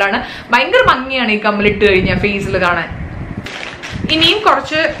ഒരു കമ്മലാണ്. ഭയങ്കര ഭംഗിയാണ് ഈ കമ്മൽ ഇട്ട് കഴിഞ്ഞാൽ ഫേസിൽ കാണാൻ. ഇനിയും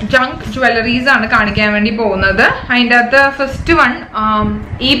കുറച്ച് ജങ്ക് ജ്വല്ലറീസ് ആണ് കാണിക്കാൻ വേണ്ടി പോകുന്നത്. അതിൻ്റെ അകത്ത് ഫസ്റ്റ് വൺ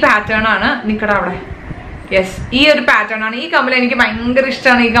ഈ പാറ്റേൺ ആണ്. നിക്കട അവിടെ. യെസ്, ഈ ഒരു പാറ്റേൺ ആണ്. ഈ കമ്മൽ എനിക്ക് ഭയങ്കര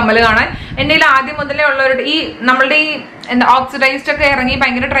ഇഷ്ടമാണ്. ഈ കമ്മൽ കാണാൻ എൻ്റെ ആദ്യം മുതലേ ഉള്ളവരുടെ ഈ നമ്മളുടെ ഈ എന്താ ഓക്സിഡൈസ്ഡ് ഒക്കെ ഇറങ്ങി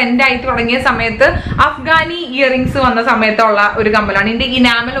ഭയങ്കര ട്രെൻഡ് ആയി തുടങ്ങിയ സമയത്ത് അഫ്ഗാനി ഇയറിംഗ്സ് വന്ന സമയത്തുള്ള ഒരു കമ്മലാണ്. ഇതിന്റെ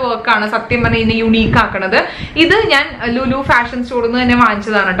ഇനാമൽ വർക്കാണ് സത്യം പറഞ്ഞാൽ ഇതിനെ യുണീക്ക് ആക്കണത്. ഇത് ഞാൻ ലുലു ഫാഷൻ സ്റ്റോറിൽ നിന്ന് തന്നെ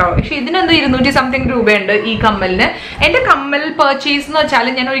വാങ്ങിച്ചതാണ് കേട്ടോ. പക്ഷെ ഇതിനെന്ത് 200 something രൂപയുണ്ട് ഈ കമ്മലിന്. എന്റെ കമ്മൽ പർച്ചേസ് എന്ന് വെച്ചാൽ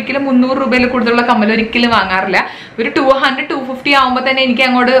ഞാൻ ഒരിക്കലും 300 രൂപയിൽ കൂടുതലുള്ള കമ്മൽ ഒരിക്കലും വാങ്ങാറില്ല. ഒരു 200-250 ആവുമ്പോൾ തന്നെ എനിക്ക്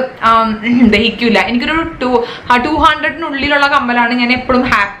അങ്ങോട്ട് ദഹിക്കില്ല. എനിക്കൊരു 200-നുള്ളിലുള്ള കമ്മലാണ് ഞാൻ എപ്പോഴും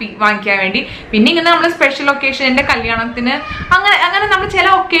ഹാപ്പി വാങ്ങിക്കാൻ വേണ്ടി. പിന്നെ ഇങ്ങനെ നമ്മൾ സ്പെഷ്യൽ ഒക്കേഷൻ, എന്റെ കല്യാണത്തിന് അങ്ങനെ നമ്മൾ ചില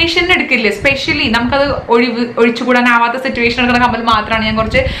ഒക്കേഷന് എടുക്കില്ലേ, സ്പെഷ്യലി നമുക്കത് ഒഴിച്ചുകൂടാനാവാത്ത സിറ്റുവേഷൻ എടുക്കുന്ന കമ്മൽ മാത്രമാണ് ഞാൻ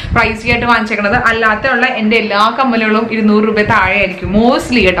കുറച്ച് പ്രൈസി ആയിട്ട് വാങ്ങിച്ചേക്കുന്നത്. അല്ലാത്തുള്ള എന്റെ എല്ലാ കമ്മലുകളും 200 രൂപ താഴെ ആയിരിക്കും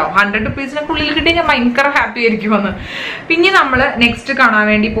മോസ്റ്റ്ലി കേട്ടോ. 100 rupeesനൊക്കെ ഉള്ളിൽ കിട്ടി ഞാൻ ഭയങ്കര ഹാപ്പി ആയിരിക്കും വന്ന്. പിന്നെ നമ്മൾ നെക്സ്റ്റ് കാണാൻ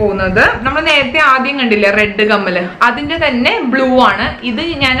വേണ്ടി പോകുന്നത്, നമ്മൾ നേരത്തെ ആദ്യം കണ്ടില്ലേ റെഡ് കമ്മല്, അതിന്റെ തന്നെ ബ്ലൂ ആണ്. ഇത്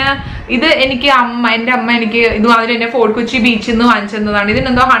എനിക്ക് എന്റെ അമ്മ എനിക്ക് ഇതുമാതിരി എന്നെ ഫോർട്ട് കൊച്ചി ബീച്ചിൽ നിന്ന് വാങ്ങിച്ചതാണ്.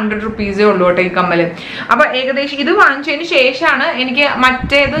 ഇതിനെന്തോ 100 rupees ഉള്ളൂ കേട്ടോ ഈ കമ്മല്. അപ്പൊ ഏകദേശം ഇത് വാങ്ങിച്ചതിന് ശേഷമാണ് എനിക്ക്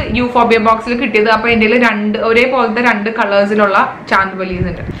മറ്റേത് യൂഫോബിയ ബോക്സിൽ കിട്ടിയത്. അപ്പൊ എന്റെ ഒരേപോലത്തെ 2 കളേഴ്സിലുള്ള ചാന്ദവലീസ്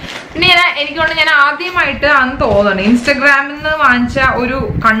ഉണ്ട്. പിന്നെ ഞാൻ ആദ്യമായിട്ട് അന്ന് തോന്നണം ഇൻസ്റ്റഗ്രാമിൽ നിന്ന് വാങ്ങിച്ച ഒരു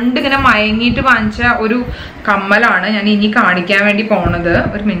കണ്ടിങ്ങനെ മയങ്ങിയിട്ട് വാങ്ങിച്ച ഒരു കമ്മലാണ് ഞാൻ ഇനി കാണിക്കാൻ വേണ്ടി പോണത്.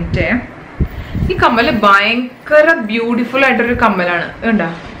 ഒരു മിനിറ്റ്. ഈ കമ്മല് ഭയങ്കര ബ്യൂട്ടിഫുൾ ആയിട്ടൊരു കമ്മലാണ്. കണ്ടോ,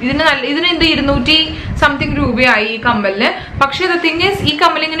 ഇതിന് എന്ത് 200 something രൂപയായി ഈ കമ്മലിന്. പക്ഷെ ദ തിങ് ഈസ് ഈ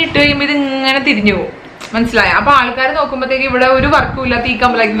കമ്മൽ ഇങ്ങനെ ഇട്ട് കഴിയുമ്പോൾ ഇത് ഇങ്ങനെ തിരിഞ്ഞു പോകും, മനസ്സിലായ? അപ്പൊ ആൾക്കാർ നോക്കുമ്പോഴത്തേക്ക് ഇവിടെ ഒരു വർക്കും ഇല്ലാത്ത ഈ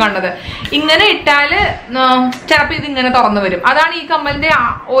കമ്മലായിരിക്കും കണ്ടത്. ഇങ്ങനെ ഇട്ടാല് ചിലപ്പോ ഇത് ഇങ്ങനെ തുറന്നു വരും. അതാണ് ഈ കമ്മലിന്റെ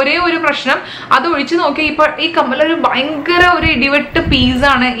ഒരേ ഒരു പ്രശ്നം. അത് ഒഴിച്ചു നോക്കി ഇപ്പൊ ഈ കമ്മൽ ഒരു ഭയങ്കര ഒരു ഇടിവെട്ട്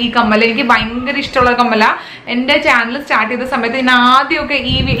പീസാണ് ഈ കമ്മൽ. എനിക്ക് ഭയങ്കര ഇഷ്ടമുള്ള കമ്മല. എന്റെ ചാനൽ സ്റ്റാർട്ട് ചെയ്ത സമയത്ത് ഞാൻ ആദ്യമൊക്കെ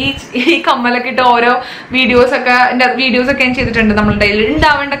ഈ കമ്മലൊക്കെ ഇട്ട് ഓരോ വീഡിയോസൊക്കെ ഞാൻ ചെയ്തിട്ടുണ്ട്. നമ്മളുടെ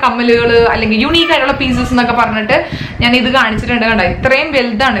ഉണ്ടാവേണ്ട കമ്മലുകൾ അല്ലെങ്കിൽ യുണീക്ക് ആയിട്ടുള്ള പീസസ് എന്നൊക്കെ പറഞ്ഞിട്ട് ഞാൻ ഇത് കാണിച്ചിട്ടുണ്ട്. കണ്ട, ഇത്രയും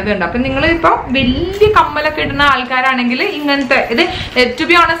വലുതാണ് ഇത്. കണ്ട, അപ്പൊ നിങ്ങൾ ഇപ്പൊ വലിയ കമ്മലൊക്കെ ഇടുന്ന ആൾക്കാരാണെങ്കിൽ ഇങ്ങനത്തെ ഇത് ടു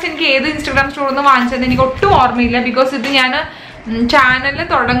ബി ഓണസ്റ്റ് എനിക്ക് ഏത് ഇൻസ്റ്റാഗ്രാം സ്റ്റോറിൽ നിന്ന് വാങ്ങിച്ചത് എനിക്ക് ഒട്ടും ഓർമ്മയില്ല. ബിക്കോസ് ഇത് ഞാൻ ചാനലിൽ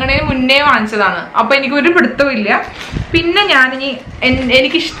തുടങ്ങണതിന് മുന്നേ വാങ്ങിച്ചതാണ്. അപ്പൊ എനിക്ക് ഒരു പിടുത്തവും ഇല്ല. പിന്നെ ഞാനിനി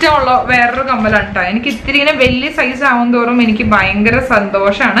എനിക്കിഷ്ടമുള്ള വേറൊരു കമ്മലാണ് കേട്ടോ. എനിക്ക് ഇത്തിരി ഇങ്ങനെ വലിയ സൈസ് ആവും തോറും എനിക്ക് ഭയങ്കര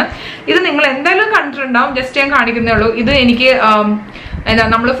സന്തോഷമാണ്. ഇത് നിങ്ങൾ എന്തായാലും കണ്ടിട്ടുണ്ടാവും, ജസ്റ്റ് ഞാൻ കാണിക്കുന്നേ ഉള്ളൂ. ഇത് എനിക്ക് എന്താ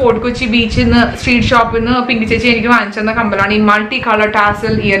നമ്മൾ ഫോർട്ട് കൊച്ചി ബീച്ചിൽ നിന്ന് സ്ട്രീറ്റ് ഷോപ്പിൽ നിന്ന് പിങ്കി ചേച്ചി എനിക്ക് വാങ്ങിച്ചെന്ന കമ്പലാണ് ഈ മൾട്ടി കളർ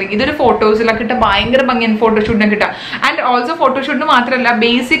ടാസൽ ഇയറിംഗ്. ഇതൊരു ഫോട്ടോസിലൊക്കെ ഇട്ട ഭയങ്കര ഭംഗിയാണ് ഫോട്ടോഷൂട്ടിനൊക്കെ ഇട്ടാൽ. ആൻഡ് ഓൾസോ ഫോട്ടോഷൂട്ടിന് മാത്രമല്ല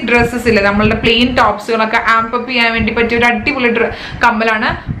ബേസിക് ഡ്രസ്സസ് ഇല്ലേ നമ്മളുടെ പ്ലെയിൻ ടോപ്സുകളൊക്കെ ആംപപ്പ് ചെയ്യാൻ വേണ്ടി പറ്റിയ ഒരു അടിപൊളി കമ്മലാണ്.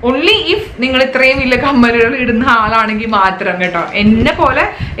 ഓൺലി ഇഫ് നിങ്ങൾ ഇത്രയും വലിയ കമ്മലുകൾ ഇടുന്ന ആളാണെങ്കിൽ മാത്രം കേട്ടോ. എന്നെ പോലെ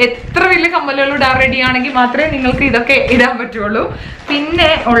എത്ര വലിയ കമ്മലുകൾ ഇടാൻ റെഡി ആണെങ്കിൽ മാത്രമേ നിങ്ങൾക്ക് ഇതൊക്കെ ഇടാൻ പറ്റുള്ളൂ.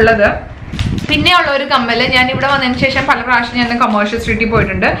 പിന്നെ ഉള്ള ഒരു കമ്മല് ഞാൻ ഇവിടെ വന്നതിന് ശേഷം പല പ്രാവശ്യം ഞാൻ കൊമേഴ്ഷ്യൽ സ്ട്രീറ്റിൽ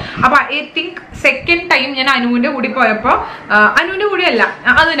പോയിട്ടുണ്ട്. അപ്പൊ ഐ തിങ്ക് സെക്കൻഡ് ടൈം ഞാൻ അനുവിന്റെ കൂടെ പോയപ്പോ അനുവിന്റെ കൂടെ അല്ല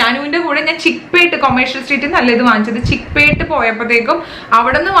അനുവിന്റെ കൂടെ ഞാൻ ചിക്പേട്ട് കൊമേഴ്ഷ്യൽ സ്ട്രീറ്റിൽ നല്ല ഇത് വാങ്ങിച്ചത്. ചിക്പേട്ട് പോയപ്പോഴത്തേക്കും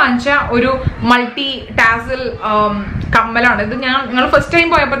അവിടെ നിന്ന് വാങ്ങിച്ച ഒരു മൾട്ടി ടാസൽ കമ്മലാണ് ഇത്. ഞങ്ങൾ ഫസ്റ്റ് ടൈം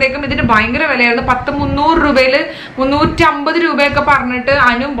പോയപ്പോഴത്തേക്കും ഇതിന് ഭയങ്കര വിലയായിരുന്നു. 300 രൂപയിൽ 350 രൂപയൊക്കെ പറഞ്ഞിട്ട്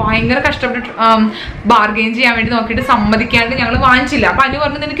അനു ഭയങ്കര കഷ്ടപ്പെട്ട് ബാർഗെയിൻ ചെയ്യാൻ വേണ്ടി നോക്കിയിട്ട് സമ്മതിക്കാണ്ട് ഞങ്ങൾ വാങ്ങിച്ചില്ല. അപ്പൊ അനു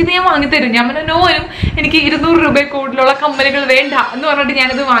പറഞ്ഞു എനിക്കിത് ഞാൻ വാങ്ങിത്തരും. ഞാൻ നോനും എനിക്ക് 200 രൂപ കൂടുതലുള്ള കമ്മലുകൾ വേണ്ട എന്ന് പറഞ്ഞിട്ട്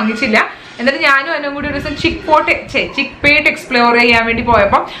ഞാനിത് വാങ്ങിച്ചില്ല. എന്നിട്ട് ഞാനും അനുവും കൂടി ഒരു ദിവസം ചിക്പേട്ട് എക്സ്പ്ലോർ ചെയ്യാൻ വേണ്ടി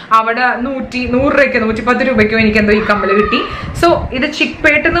പോയപ്പോൾ അവിടെ 100 രൂപയ്ക്ക് 110 രൂപയ്ക്കും എനിക്ക് എന്തോ ഈ കമ്മല് കിട്ടി. സോ ഇത്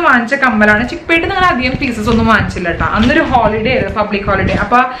ചിക്പേട്ട് നിന്ന് വാങ്ങിച്ച കമ്മലാണ്. ചിക്പേട്ട് നിന്ന് അധികം പീസസ് ഒന്നും വാങ്ങിച്ചില്ല കേട്ടോ. അന്നൊരു ഹോളിഡേ ആയിരുന്നു, പബ്ലിക് ഹോളിഡേ.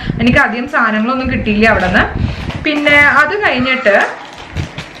 അപ്പൊ എനിക്ക് അധികം സാധനങ്ങളൊന്നും കിട്ടിയില്ല അവിടെ നിന്ന്. പിന്നെ അത് കഴിഞ്ഞിട്ട്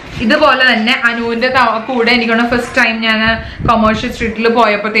ഇതുപോലെ തന്നെ അനുവിന്റെ കൂടെ എനിക്കാണ് ഫസ്റ്റ് ടൈം ഞാൻ കൊമേഴ്ഷ്യൽ സ്ട്രീറ്റിൽ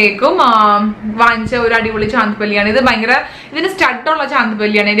പോയപ്പോഴത്തേക്കും വാങ്ങിച്ച ഒരു അടിപൊളി ചാന്തുപല്ലിയാണ്. ഇത് ഭയങ്കര ഇതിന് സ്റ്റഡുള്ള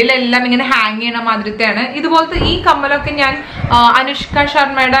ചാന്തുപല്ലിയാണ്. ഇതിലെല്ലാം ഇങ്ങനെ ഹാങ് ചെയ്യണ മാതിരത്തെയാണ്. ഇതുപോലത്തെ ഈ കമ്മലൊക്കെ ഞാൻ അനുഷ്ക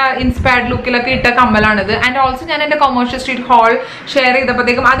ശർമ്മയുടെ ഇൻസ്പയർഡ് ലുക്കിലൊക്കെ ഇട്ട കമ്മലാണിത്. ആൻഡ് ഓൾസോ ഞാൻ എന്റെ കൊമേഴ്ഷ്യൽ സ്ട്രീറ്റ് ഹോൾ ഷെയർ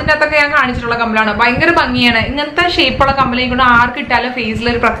ചെയ്തപ്പോഴത്തേക്കും അതിൻ്റെ അകത്തൊക്കെ ഞാൻ കാണിച്ചിട്ടുള്ള കമ്മലാണ്. ഭയങ്കര ഭംഗിയാണ്. ഇങ്ങനത്തെ ഷേപ്പുള്ള കമ്മലേക്കൊണ്ട് ആർക്ക് ഇട്ടാലും ഫേസിൽ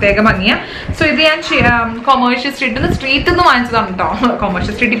ഒരു പ്രത്യേക ഭംഗിയാണ്. സോ ഇത് ഞാൻ കൊമേഴ്ഷ്യൽ സ്ട്രീറ്റിൽ നിന്ന് വാങ്ങിച്ചതാണ് കേട്ടോ.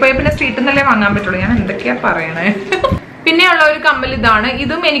 കൊമേഴ്ഷ്യൽ സ്ട്രീറ്റിൽ പിന്നെ സ്ട്രീറ്റിൽ നിന്നല്ലേ വാങ്ങാൻ പറ്റുള്ളൂ. ഞാൻ എന്തൊക്കെയാ പറയണേ. പിന്നെയുള്ള ഒരു കമ്മൽ ഇതാണ്.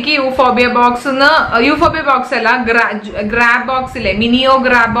 ഇതും എനിക്ക് യൂഫോബിയ ബോക്സ് അല്ല ഗ്രാബ് ബോക്സ് ഇല്ലേ, മിനിയോ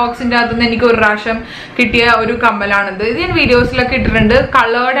ഗ്രാബ് ബോക്സിന്റെ അകത്തുനിന്ന് എനിക്ക് ഒരു പ്രാവശ്യം കിട്ടിയ ഒരു കമ്മലാണിത്. ഇത് ഞാൻ വീഡിയോസിലൊക്കെ ഇട്ടിട്ടുണ്ട്.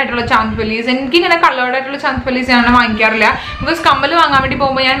 കളേർഡ് ആയിട്ടുള്ള ചാന്ത്പല്ലീസ്. എനിക്കിങ്ങനെ കളേർഡ് ആയിട്ടുള്ള ചാന്ത്പല്ലീസ് ഞാൻ വാങ്ങിക്കാറില്ല. ബിക്കോസ് കമ്മൽ വാങ്ങാൻ വേണ്ടി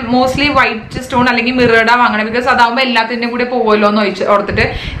പോകുമ്പോൾ ഞാൻ മോസ്റ്റ്ലി വൈറ്റ് സ്റ്റോൺ അല്ലെങ്കിൽ മിറേഡാ വാങ്ങണം. ബിക്കോസ് അതാകുമ്പോൾ എല്ലാത്തിൻ്റെയും കൂടെ പോകുമല്ലോ എന്ന് ഓർത്തിട്ട്.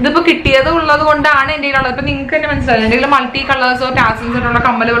 ഇതിപ്പോ കിട്ടിയത് ഉള്ളത് കൊണ്ടാണ് എൻ്റെ കയ്യിലുള്ളത്. ഇപ്പൊ നിങ്ങൾക്ക് തന്നെ മനസ്സിലായി എൻ്റെ കയ്യിൽ മൾട്ടി കളേഴ്സോ ടാസിൽസോ ആയിട്ടുള്ള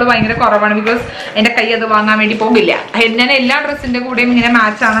കമ്മലുകൾ ഭയങ്കര കുറവാണ്. ബിക്കോസ് എൻ്റെ കൈ അത് വാങ്ങാൻ വേണ്ടി പോകില്ല. ഞാൻ എല്ലാ ഡ്രസ്സിന്റെ കൂടെയും ഇങ്ങനെ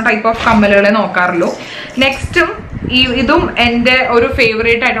മാച്ച് ആവുന്ന ടൈപ്പ് ഓഫ് കമ്മലുകളെ നോക്കാറുള്ളൂ. നെക്സ്റ്റും ഇതും എൻ്റെ ഒരു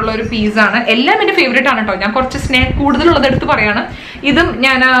ഫേവറേറ്റ് ആയിട്ടുള്ള ഒരു പീസാണ്. എല്ലാം എൻ്റെ ഫേവറേറ്റ് ആണ് കേട്ടോ. ഞാൻ കുറച്ച് സ്നേഹം കൂടുതലുള്ളത് എടുത്ത് പറയാണ്. ഇതും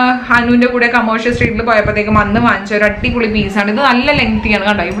ഞാൻ അനുവിന്റെ കൂടെ കൊമേഴ്ഷ്യൽ സ്ട്രീറ്റിൽ പോയപ്പോഴത്തേക്കും അന്ന് വാങ്ങിച്ച ഒരു അടിപൊളി പീസാണ്. ഇത് നല്ല ലെങ്തിയാണ്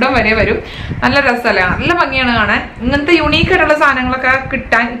കണ്ടോ, ഇവിടെ വരെ വരും. നല്ല രസമല്ലേ, നല്ല ഭംഗിയാണ് കാണാൻ. ഇങ്ങനത്തെ യുണീക്ക് ആയിട്ടുള്ള സാധനങ്ങളൊക്കെ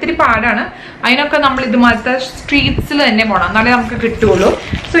കിട്ടാൻ ഇത്തിരി പാടാണ്. അതിനൊക്കെ നമ്മൾ ഇതുമാതിരത്തെ സ്ട്രീറ്റ്സിൽ തന്നെ പോകണം, എന്നാലേ നമുക്ക് കിട്ടുള്ളൂ.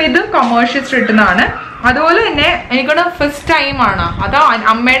 സോ ഇതും കൊമേഴ്ഷ്യൽ സ്ട്രീറ്റിൽ നിന്നാണ്. അതുപോലെ തന്നെ എനിക്കവിടെ ഫസ്റ്റ് ടൈം ആണ്. അതോ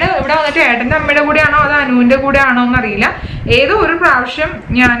അമ്മയുടെ ഇവിടെ വന്നിട്ട് ഏട്ടൻ്റെ അമ്മയുടെ കൂടെയാണോ അതോ അനുവിന്റെ കൂടെ ആണോ എന്നറിയില്ല. ഏതോ ഒരു പ്രാവശ്യം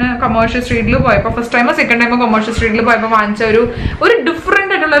ഞാൻ കൊമേഴ്ഷ്യൽ സ്ട്രീറ്റിൽ പോയപ്പോൾ ഫസ്റ്റ് ടൈമോ സെക്കൻഡ് ടൈമോ കൊമേഴ്ഷ്യൽ സ്ട്രീറ്റിൽ പോയപ്പോൾ വാങ്ങിച്ച ഒരു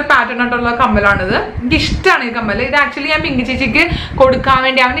ഡിഫറെന്റ് ആയിട്ടുള്ള ഒരു പാറ്റേൺ ആയിട്ടുള്ള കമ്മലാണിത്. എനിക്ക് ഇഷ്ടമാണ് ഈ കമ്മൽ. ഇത് ആക്ച്വലി ഞാൻ പിങ്കി ചേച്ചിക്ക് കൊടുക്കാൻ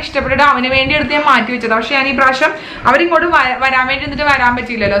വേണ്ടി അവന് ഇഷ്ടപ്പെട്ടിട്ട് അവന് വേണ്ടി എടുത്ത് ഞാൻ മാറ്റി വെച്ചത്. പക്ഷെ ഞാൻ ഈ പ്രാവശ്യം അവരിങ്ങോട്ട് വരാൻ വേണ്ടി എന്നിട്ട് വരാൻ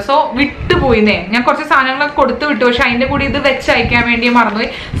പറ്റിയില്ലല്ലോ. സോ വിട്ടുപോയിന്നേ. ഞാൻ കുറച്ച് സാധനങ്ങളൊക്കെ കൊടുത്തു വിട്ടു. പക്ഷെ അതിന്റെ കൂടി ഇത് വെച്ച് അയക്കാൻ വേണ്ടി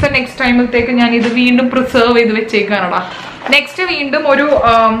മറന്നുപോയി. സോ നെക്സ്റ്റ് ടൈമിലത്തേക്ക് ഞാൻ ഇത് വീണ്ടും പ്രിസർവ് ചെയ്ത് വെച്ചേക്കാനടാ. നെക്സ്റ്റ് വീണ്ടും ഒരു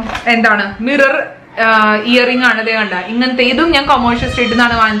എന്താണ് മിറർ ഇയറിംഗ് ആണ്. ഇതേ കണ്ട, ഇങ്ങനത്തെ ഇതും ഞാൻ കൊമേഴ്ഷ്യൽ സ്ട്രീറ്റിൽ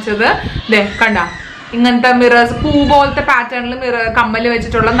നിന്നാണ് വാങ്ങിച്ചത്. ഇതേ കണ്ട, ഇങ്ങനത്തെ മിറേഴ്സ് പൂ പോലത്തെ പാറ്റേണിൽ കമ്മല്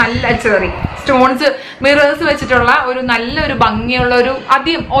വെച്ചിട്ടുള്ള നല്ല സ്റ്റോൺസ് മിറേഴ്സ് വെച്ചിട്ടുള്ള ഒരു നല്ലൊരു ഭംഗിയുള്ള ഒരു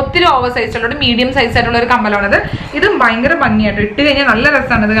ഒത്തിരി ഓവർ സൈസ് ഉള്ള ഒരു മീഡിയം സൈസ് ആയിട്ടുള്ള ഒരു കമ്മലാണിത്. ഇതും ഭയങ്കര ഭംഗിയായിട്ട് ഇട്ട് കഴിഞ്ഞാൽ നല്ല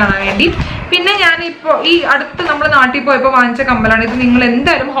രസമാണ് ഇത് കാണാൻ വേണ്ടി. പിന്നെ ഞാനിപ്പോ ഈ അടുത്ത് നമ്മൾ നാട്ടിൽ പോയപ്പോൾ വാങ്ങിച്ച കമ്മലാണ് ഇത്. നിങ്ങൾ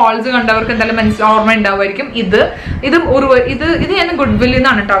എന്തായാലും ഹോൾസ് കണ്ടവർക്ക് എന്തായാലും ഓർമ്മ ഉണ്ടാവുമായിരിക്കും. ഇത് ഞാൻ ഗുഡ്വില്ലിൽ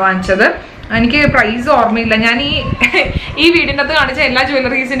നിന്നാണ് കേട്ടോ വാങ്ങിച്ചത്. എനിക്ക് പ്രൈസ് ഓർമ്മയില്ല. ഞാൻ ഈ വീടിൻ്റെ അകത്ത് കാണിച്ച എല്ലാ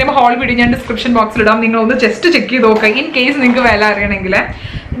ജ്വല്ലറീസിൻ്റെയും ഹോൾ വീഡിയോ ഞാൻ ഡിസ്ക്രിപ്ഷൻ ബോക്സിൽ ഇടാം. നിങ്ങളൊന്ന് ജസ്റ്റ് ചെക്ക് ചെയ്ത് നോക്കുക ഇൻ കേസ് നിങ്ങൾക്ക് വില അറിയണമെങ്കിൽ.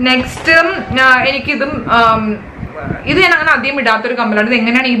 നെക്സ്റ്റ് എനിക്കിതും ഇത് ഞാൻ അങ്ങനെ അധികം ഇടാത്തൊരു കമ്മലാണ്. ഇത്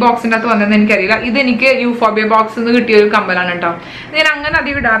എങ്ങനെയാണ് ഈ ബോക്സിൻ്റെ അകത്ത് വന്നതെന്ന് എനിക്കറിയില്ല. ഇത് എനിക്ക് യൂഫോബിയ ബോക്സിൽ നിന്ന് കിട്ടിയ ഒരു കമ്മലാണ് കേട്ടോ. ഞാൻ അങ്ങനെ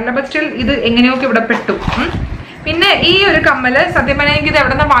അധികം ഇടാറില്ല. ബട്ട് സ്റ്റിൽ ഇത് എങ്ങനെയൊക്കെ ഇവിടെ പെട്ടു. പിന്നെ ഈ ഒരു കമ്മല് സത്യം പറഞ്ഞാൽ എനിക്ക് ഇത്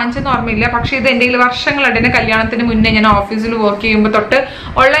എവിടെ നിന്ന് വാങ്ങിച്ചെന്ന് ഓർമ്മയില്ല. പക്ഷെ ഇത് എൻ്റെ വർഷങ്ങളായിട്ട് എൻ്റെ കല്യാണത്തിന് മുന്നേ ഞാൻ ഓഫീസിൽ വർക്ക് ചെയ്യുമ്പോൾ തൊട്ട്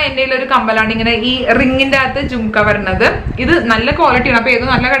ഉള്ള എൻ്റെ ഒരു കമ്മലാണ്. ഇങ്ങനെ ഈ റിങ്ങിന്റെ അകത്ത് ജുംക്ക വരുന്നത്. ഇത് നല്ല ക്വാളിറ്റിയാണ്. അപ്പൊ ഏതോ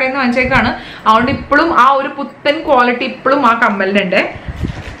നല്ല കടയിൽ നിന്ന് വാങ്ങിച്ചേക്കാണ്. അതുകൊണ്ട് ഇപ്പോഴും ആ ഒരു പുത്തൻ ക്വാളിറ്റി ഇപ്പോഴും ആ കമ്മലിനുണ്ട്.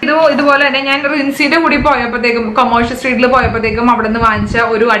 ഇതുപോലെ തന്നെ ഞാൻ റിൻസിന്റെ കൂടി പോയപ്പോഴത്തേക്കും കൊമേഴ്ഷ്യൽ സ്ട്രീറ്റിൽ പോയപ്പോഴത്തേക്കും അവിടെ നിന്ന് വാങ്ങിച്ച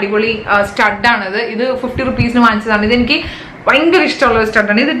ഒരു അടിപൊളി സ്റ്റഡാണിത്. ഇത് 50 റുപ്പീസിന് വാങ്ങിച്ചതാണ്. ഇതെനിക്ക് ഭയങ്കര ഇഷ്ടമുള്ള ഒരു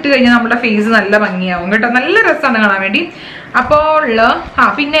സ്റ്റഡാണ്. ഇത് ഇട്ട് കഴിഞ്ഞാൽ നമ്മുടെ ഫേസ് നല്ല ഭംഗിയാവും കേട്ടോ, നല്ല രസമാണ് കാണാൻ വേണ്ടി. അപ്പോൾ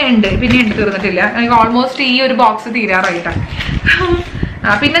പിന്നെ ഉണ്ട് തീർന്നിട്ടില്ല, എനിക്ക് ഓൾമോസ്റ്റ് ഈ ഒരു ബോക്സ് തീരാറായിട്ടാണ്.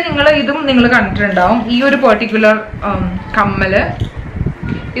 പിന്നെ ഇതും നിങ്ങൾ കണ്ടിട്ടുണ്ടാവും, ഈ ഒരു പെർട്ടിക്കുലർ കമ്മല്.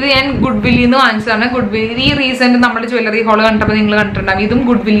 ഇത് ഞാൻ ഗുഡ്വില്ലിൽ നിന്ന് വാങ്ങിച്ചതാണ്. ഗുഡ്വിൽ ഈ റീസെന്റ് നമ്മുടെ ജ്വല്ലറി ഹോള് കണ്ടപ്പോൾ നിങ്ങൾ കണ്ടിട്ടുണ്ടാവും. ഇതും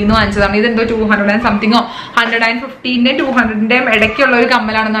ഗുഡ്വില്ലിൽ നിന്ന് വാങ്ങിച്ചതാണ്. ഇതെന്തോ 200 സംതിങ്ങോ 150ന്റെ 200ന്റെയും ഇടയ്ക്കുള്ള ഒരു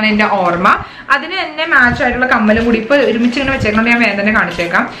കമ്മലാണെന്നാണ് എന്റെ ഓർമ്മ. അതിന് തന്നെ മാച്ച് ആയിട്ടുള്ള കമ്മലും കൂടി ഇപ്പൊ ഒരുമിച്ച് ഇങ്ങനെ വെച്ചേക്കുന്നത് ഞാൻ വേഗം തന്നെ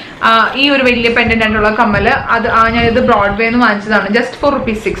കാണിച്ചേക്കാം. ഈ ഒരു വലിയ പെൻഡന്റ് ആയിട്ടുള്ള കമ്മല് അത് ഞാനിത് ബ്രോഡ്വേ നിന്ന് വാങ്ങിച്ചതാണ്. Just for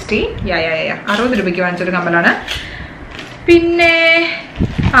 ₹60. 60 രൂപയ്ക്ക് വാങ്ങിച്ചൊരു കമ്മലാണ്. പിന്നെ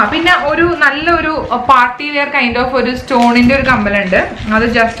ഒരു നല്ലൊരു പാർട്ടി വെയർ കൈൻഡ് ഓഫ് ഒരു സ്റ്റോണിന്റെ ഒരു കമ്മലുണ്ട്. അത്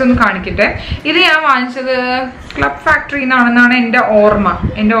ജസ്റ്റ് ഒന്ന് കാണിക്കട്ടെ. ഇത് ഞാൻ വാങ്ങിച്ചത് ക്ലബ് ഫാക്ടറിയിൽ നിന്നാണെന്നാണ് എൻ്റെ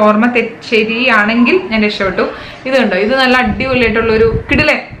ഓർമ്മ ശരിയാണെങ്കിൽ ഞാൻ രക്ഷപ്പെട്ടു. ഇതുണ്ടോ, ഇത് നല്ല അടിപൊളിയായിട്ടുള്ള ഒരു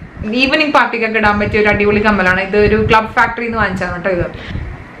കിടിലൻ ഈവനിങ് പാർട്ടിക്കൊക്കെ ഇടാൻ പറ്റിയ ഒരു അടിപൊളി കമ്മലാണ്. ഇത് ഒരു ക്ലബ് ഫാക്ടറിയിൽ നിന്ന് വാങ്ങിച്ചതാണ് കേട്ടോ ഇത്.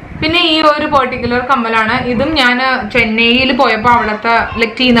 പിന്നെ ഈ ഒരു പെർട്ടിക്കുലർ കമ്മലാണ്. ഇതും ഞാൻ ചെന്നൈയിൽ പോയപ്പോൾ അവിടുത്തെ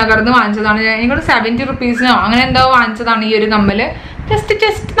ടി നഗറിന്ന് വാങ്ങിച്ചതാണ്. എനിക്കൊരു 70 റുപ്പീസിനോ അങ്ങനെ എന്തോ വാങ്ങിച്ചതാണ് ഈ ഒരു കമ്മല്.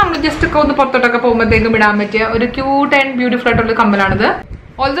 നമ്മൾ ജസ്റ്റ് ഒക്കെ ഒന്ന് പുറത്തോട്ടൊക്കെ പോകുമ്പോഴത്തേക്കും ഇടാൻ പറ്റിയ ഒരു ക്യൂട്ട് ആൻഡ് ബ്യൂട്ടിഫുൾ ആയിട്ടുള്ള കമ്മലാണിത്.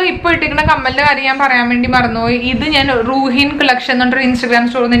 ഓൾസോ ഇപ്പൊ ഇട്ടിരിക്കുന്ന കമ്മലിന്റെ കാര്യം ഞാൻ പറയാൻ വേണ്ടി മറന്നുപോയി. ഇത് ഞാൻ റൂഹിൻ കളക്ഷൻ എന്ന് പറഞ്ഞൊരു ഇൻസ്റ്റാഗ്രാം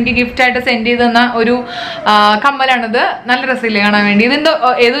സ്റ്റോറിൽ നിന്ന് എനിക്ക് ഗിഫ്റ്റ് ആയിട്ട് സെൻഡ് ചെയ്ത് തന്ന ഒരു കമ്മലാണിത്. നല്ല രസമില്ലേ കാണാൻ വേണ്ടി. ഇതെന്തോ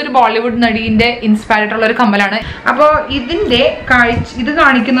ഏതൊരു ബോളിവുഡ് നടീന്റെ ഇൻസ്പയർഡ് ആയിട്ടുള്ള ഒരു കമ്മലാണ്. അപ്പോൾ ഇത്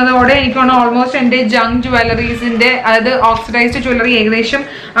കാണിക്കുന്നതോടെ എനിക്കാണ് ഓൾമോസ്റ്റ് എന്റെ ജങ് ജ്വല്ലറീസിന്റെ, അതായത് ഓക്സിഡൈസ്ഡ് ജ്വല്ലറി ഏകദേശം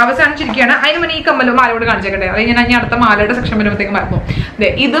അവസാനിച്ചിരിക്കുകയാണ്. അതിന് മുന്നേ ഈ കമ്മലും മാലയോട് കാണിച്ചേക്കട്ടെ. അത് ഞാൻ അടുത്ത മാലയുടെ സെക്ഷൻ വരുമ്പോഴത്തേക്കും മറന്നു.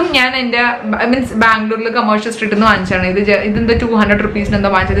 ഇതും ഞാൻ എന്റെ മീൻസ് ബാംഗ്ലൂരിൽ കമേഴ്ഷ്യൽ സ്ട്രീറ്റിൽ നിന്ന് വാങ്ങിച്ചാണ്. ഇതെന്തോ 200 റുപ്പീസിന് എന്തോ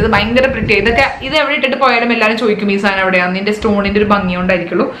വാങ്ങിച്ചത്. ഇത് ഭയങ്കര പ്രിറ്റി. ഇത് എവിടെ ഇട്ടിട്ട് പോയാലും എല്ലാവരും ചോദിക്കും ഈ സാധനം എവിടെയാണ്, നിന്റെ സ്റ്റോണിന്റെ ഒരു ഭംഗി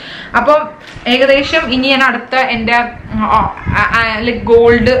കൊണ്ടായിരിക്കുള്ളൂ. അപ്പോൾ ഏകദേശം ഇനി ഞാൻ അടുത്ത എന്റെ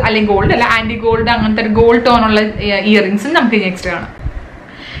ഗോൾഡ് ആന്റി ഗോൾഡ് അങ്ങനത്തെ ഒരു ഗോൾഡ് ടോണുള്ള ഇയറിംഗ്സ് നമുക്ക് നെക്സ്റ്റ് കാണാം.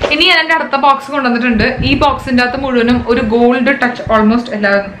 ഇനി ഞാൻ എൻ്റെ അടുത്ത ബോക്സ് കൊണ്ടുവന്നിട്ടുണ്ട്. ഈ ബോക്സിന്റെ അകത്ത് മുഴുവനും ഒരു ഗോൾഡ് ടച്ച് ഓൾമോസ്റ്റ്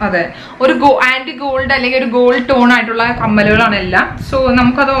എല്ലാവരും അതെ ഒരു ആന്റി ഗോൾഡ് അല്ലെങ്കിൽ ഒരു ഗോൾഡ് ടോൺ ആയിട്ടുള്ള കമ്മലുകളാണ് എല്ലാം. സോ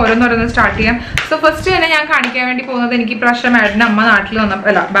നമുക്കത് ഓരോന്നോരോന്ന് സ്റ്റാർട്ട് ചെയ്യാം. സോ ഫസ്റ്റ് തന്നെ ഞാൻ കാണിക്കാൻ വേണ്ടി പോകുന്നത് എനിക്ക് പ്രാവശ്യം മാഡിന്റെ അമ്മ നാട്ടിൽ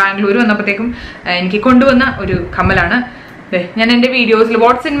ബാംഗ്ലൂർ വന്നപ്പോഴത്തേക്കും എനിക്ക് കൊണ്ടുവന്ന ഒരു കമ്മലാണ്. ഞാൻ എന്റെ വീഡിയോസിൽ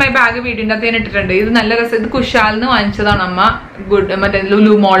വാട്ട്സ് ഇൻ മൈ ബാഗ് വീഡിയോന്റെ അകത്ത് ഞാൻ ഇട്ടിട്ടുണ്ട്. ഇത് നല്ല രസം. ഇത് കുശാലിന്ന് വാങ്ങിച്ചതാണ് അമ്മ, മറ്റേ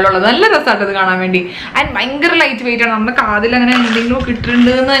ലുലു മോളിലുള്ളത്. നല്ല രസമായിട്ട് ഇത് കാണാൻ വേണ്ടി. ആൻഡ് ഭയങ്കര ലൈറ്റ് വെയിറ്റ് ആണ്. നമ്മുടെ കാതിൽ അങ്ങനെ എന്തെങ്കിലും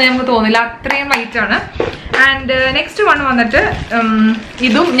ഇട്ടിട്ടുണ്ട് എന്ന് തന്നെ നമുക്ക് തോന്നില്ല, അത്രയും ലൈറ്റ് ആണ്. ആൻഡ് നെക്സ്റ്റ് വൺ വന്നിട്ട്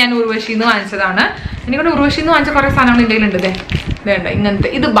ഇതും ഞാൻ ഉർവശിയിൽ നിന്ന് വാങ്ങിച്ചതാണ്. എനിക്കൊണ്ട് ഉർവശിയിൽ നിന്ന് വാങ്ങിച്ച കുറെ സാധനങ്ങൾ എൻ്റെ കയ്യിലുണ്ട്. വേണ്ട ഇങ്ങനത്തെ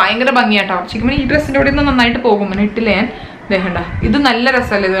ഇത് ഭയങ്കര ഭംഗിയാട്ടോ. ശരിക്കും ഈ ഡ്രസ്സിൻ്റെ കൂടെ നിന്ന് നന്നായിട്ട് പോകും. ഇട്ടില്ലേ ഞാൻ വേണ്ട. ഇത് നല്ല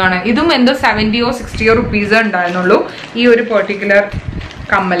രസമല്ലേ ഇത് കാണാൻ. ഇതും എന്തോ 70 or 60 റുപ്പീസ് ഉണ്ടായിരുന്നുള്ളൂ ഈ ഒരു പെർട്ടിക്കുലർ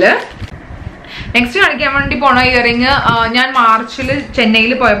കമ്മല്. നെക്സ്റ്റ് കാണിക്കാൻ വേണ്ടി പോണ ഇയറിങ് ഞാൻ മാർച്ചിൽ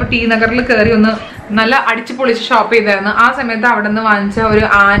ചെന്നൈയിൽ പോയപ്പോൾ ടി നഗറിൽ കയറി ഒന്ന് നല്ല അടിച്ചു പൊളിച്ച് ഷോപ്പ് ചെയ്തായിരുന്നു. ആ സമയത്ത് അവിടെ നിന്ന് വാങ്ങിച്ച ഒരു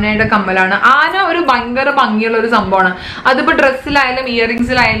ആനയുടെ കമ്മലാണ്. ആന ഒരു ഭയങ്കര ഭംഗിയുള്ള ഒരു സംഭവമാണ്. അതിപ്പോൾ ഡ്രസ്സിലായാലും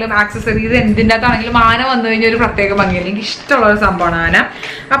ഇയറിംഗ്സിലായാലും ആക്സസറീസ് എന്തിൻ്റെ അകത്താണെങ്കിലും ആന വന്നു കഴിഞ്ഞാൽ ഒരു പ്രത്യേക ഭംഗിയാണ്. എനിക്ക് ഇഷ്ടമുള്ള ഒരു സംഭവമാണ് ആന.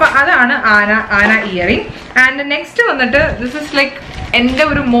 അപ്പൊ അതാണ് ആന ഇയറിംഗ്. ആൻഡ് നെക്സ്റ്റ് വന്നിട്ട് ദിസ് ഇസ് ലൈക്ക് എൻ്റെ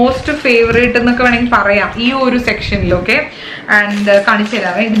ഒരു മോസ്റ്റ് ഫേവറേറ്റ് എന്നൊക്കെ വേണമെങ്കിൽ പറയാം ഈ ഒരു സെക്ഷനിലൊക്കെ. ആൻഡ് കാണിച്ചു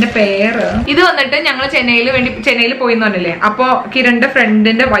തരാവേ ഇതിന്റെ പേര്. ഇത് വന്നിട്ട് ഞങ്ങൾ ചെന്നൈയിൽ പോയി എന്ന് പറഞ്ഞില്ലേ, അപ്പൊ കിരണിന്റെ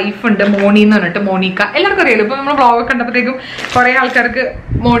ഫ്രണ്ടിന്റെ വൈഫ് ഉണ്ട് മോണി എന്ന് പറഞ്ഞിട്ട്, മോണിക്ക എല്ലാവർക്കും അറിയാലോ. ഇപ്പൊ നമ്മൾ വ്ളോഗ് കണ്ടപ്പോഴത്തേക്കും കുറെ ആൾക്കാർക്ക്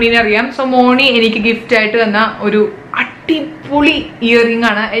മോണിനെ അറിയാം. സോ മോണി എനിക്ക് ഗിഫ്റ്റ് ആയിട്ട് തന്ന ഒരു അടിപൊളി ഇയറിംഗ്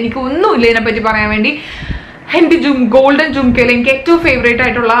ആണ്. എനിക്ക് ഒന്നുമില്ല ഇതിനെപ്പറ്റി പറയാൻ വേണ്ടി. എന്റെ ഗോൾഡൻ ജുംക്കയിൽ എനിക്ക് ഏറ്റവും ഫേവറേറ്റ്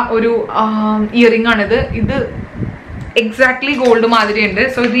ആയിട്ടുള്ള ഒരു ഇയറിംഗ് ആണിത്. ഇത് എക്സാക്ട്ലി ഗോൾഡ് മാതിരി ഉണ്ട്.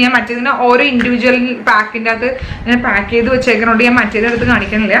 സോ ഇത് ഞാൻ മറ്റേതിന് ഓരോ ഇൻഡിവിജ്വൽ പാക്കിൻ്റെ അകത്ത് ഞാൻ പാക്ക് ചെയ്ത് വെച്ചേക്കുന്നതുകൊണ്ട് ഞാൻ മറ്റേത് എടുത്ത്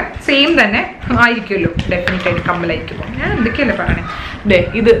കാണിക്കണില്ല. സെയിം തന്നെ ആയിരിക്കുമല്ലോ, ഡെഫിനറ്റ് ആയിട്ട് കമ്മലായിരിക്കും. ഞാൻ എന്തൊക്കെയല്ലേ പറയണേ.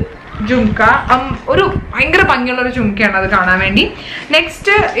 ഇത് ജുംക്ക ഒരു ഭയങ്കര ഭംഗിയുള്ള ഒരു ജുംക്കയാണ് അത് കാണാൻ വേണ്ടി.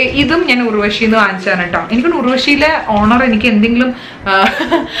 നെക്സ്റ്റ് ഇതും ഞാൻ ഉർവശിയിൽ നിന്ന് വാങ്ങിച്ചതാണ് കേട്ടോ. എനിക്കൊരു ഉർവശിയിലെ ഓണർ എനിക്ക് എന്തെങ്കിലും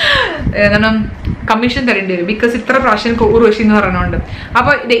എന്താണ് കമ്മീഷൻ തരേണ്ടി വരും, ബിക്കോസ് ഇത്ര പ്രാവശ്യം ഉർവശി എന്ന് പറഞ്ഞുകൊണ്ട്.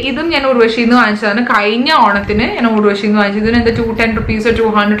 അപ്പൊ ഇതും ഞാൻ ഉർവശിയിൽ നിന്ന് വാങ്ങിച്ചതാണ്. കഴിഞ്ഞ ഓണത്തിന് ഞാൻ ഉർവശിയിൽ നിന്ന് വാങ്ങിച്ചത്. ഇതിന് എന്തോ 210 റുപ്പീസോ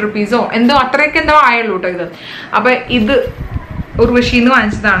 200 റുപ്പീസോ എന്തോ അത്രയൊക്കെ എന്തോ ആയുള്ളൂ കേട്ടോ ഇത്. അപ്പൊ ഇത് ഉർവശിയിൽ നിന്ന്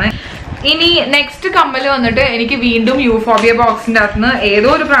വാങ്ങിച്ചതാണ്. ഇനി നെക്സ്റ്റ് കമ്മല് വന്നിട്ട് എനിക്ക് വീണ്ടും യൂഫോബിയ ബോക്സിന്റെ അകത്തുനിന്ന് ഏതോ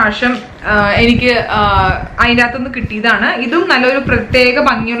ഒരു പ്രാവശ്യം എനിക്ക് അതിൻ്റെ അകത്തുനിന്ന് കിട്ടിയതാണ്. ഇതും നല്ലൊരു പ്രത്യേക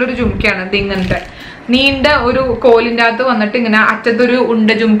ഭംഗിയുള്ളൊരു ജുംക്കയാണ്. ഇത് ഇങ്ങനത്തെ നീണ്ട ഒരു കോലിൻ്റെ അകത്ത് വന്നിട്ട് ഇങ്ങനെ അറ്റത്തൊരു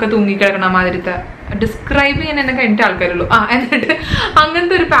ഉണ്ട ജുംക്ക തൂങ്ങിക്കിടക്കണ മാതിരത്തെ. ഡിസ്ക്രൈബ് ചെയ്യാൻ എന്നെ കഴിഞ്ഞിട്ട് ആൾക്കാരുള്ളൂ. എന്നിട്ട്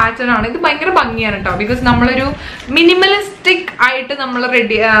അങ്ങനത്തെ ഒരു പാറ്റേൺ ആണ്. ഇത് ഭയങ്കര ഭംഗിയാണ് കേട്ടോ. ബിക്കോസ് നമ്മളൊരു മിനിമലിസ്റ്റിക് ആയിട്ട് നമ്മൾ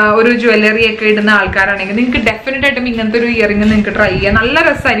ഒരു ജ്വല്ലറി ഒക്കെ ഇടുന്ന ആൾക്കാരാണെങ്കിൽ നിങ്ങൾക്ക് ഡെഫിനറ്റ് ആയിട്ടും ഇങ്ങനത്തെ ഒരു ഇയറിംഗ് നിങ്ങൾക്ക് ട്രൈ ചെയ്യാം. നല്ല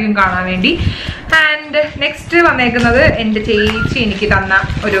രസമായിരിക്കും കാണാൻ വേണ്ടി. ആൻഡ് നെക്സ്റ്റ് വന്നേക്കുന്നത് എൻ്റെ ചേച്ചി എനിക്ക് തന്ന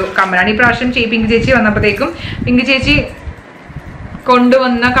ഒരു കമ്മലാണ്. ഈ പ്രാവശ്യം പിങ്ക് ചേച്ചി വന്നപ്പോഴത്തേക്കും പിങ്ക് ചേച്ചി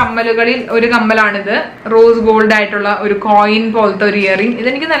കൊണ്ടുവന്ന കമ്മലുകളിൽ ഒരു കമ്മലാണിത്. റോസ് ഗോൾഡ് ആയിട്ടുള്ള ഒരു കോയിൻ പോലത്തെ ഒരു ഇയറിംഗ്.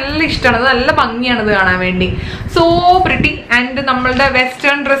 ഇതെനിക്ക് നല്ല ഇഷ്ടമാണ്, നല്ല ഭംഗിയാണ് ഇത് കാണാൻ വേണ്ടി. So pretty. ആൻഡ് നമ്മളുടെ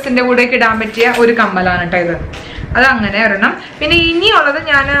വെസ്റ്റേൺ ഡ്രസ്സിന്റെ കൂടെയൊക്കെ ഇടാൻ പറ്റിയ ഒരു കമ്മലാണ് കേട്ടോ ഇത്. അതങ്ങനെ ഒരെണ്ണം. പിന്നെ ഇനിയുള്ളത്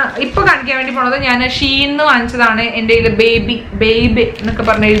ഞാൻ ഇപ്പൊ കാണിക്കാൻ വേണ്ടി പോണത് ഞാൻ ഷീന്ന് വാങ്ങിച്ചതാണ്. എൻ്റെ കയ്യിൽ ബേബി എന്നൊക്കെ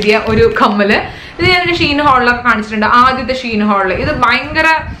പറഞ്ഞ് എഴുതിയ ഒരു കമ്മല്. ഇത് ഞാനൊരു ഷീൻ ഹാളിലൊക്കെ കാണിച്ചിട്ടുണ്ട്, ആദ്യത്തെ ഷീൻ ഹാളിൽ. ഇത് ഭയങ്കര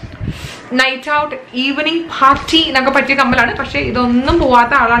നൈറ്റ് ഔട്ട് ഈവനിങ് പാർട്ടി എന്നൊക്കെ പറ്റിയ കമ്മലാണ്. പക്ഷെ ഇതൊന്നും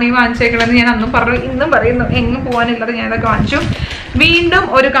പോവാത്ത ആളാണ് ഈ വാങ്ങിച്ചേക്കണെന്ന് ഞാൻ അന്നും പറഞ്ഞു, ഇന്നും പറയുന്നു. എങ്ങും പോകാനില്ലാതെ ഞാൻ ഇതൊക്കെ വാങ്ങിച്ചു. വീണ്ടും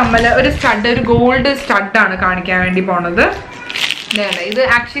ഒരു കമ്മല്, ഒരു സ്റ്റഡ്, ഒരു ഗോൾഡ് സ്റ്റഡാണ് കാണിക്കാൻ വേണ്ടി പോണത്. ഇത്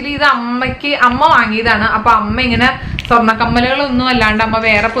ആക്ച്വലി ഇത് അമ്മ വാങ്ങിയതാണ്. അപ്പൊ അമ്മ ഇങ്ങനെ സ്വർണ്ണക്കമ്മലുകളൊന്നും അല്ലാണ്ട് അമ്മ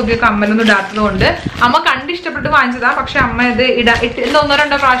വേറെ പുതിയ കമ്മലൊന്നും ഇടാത്തത് കൊണ്ട് അമ്മ കണ്ടിഷ്ടപ്പെട്ട് വാങ്ങിച്ചതാ. പക്ഷെ അമ്മ ഇത് ഒന്നോ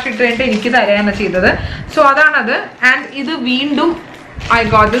രണ്ടോ പ്രാവശ്യം ഇട്ട് കഴിഞ്ഞിട്ട് എനിക്ക് തരാനാണ് ചെയ്തത്. സോ അതാണത്. ആൻഡ് ഇത് വീണ്ടും I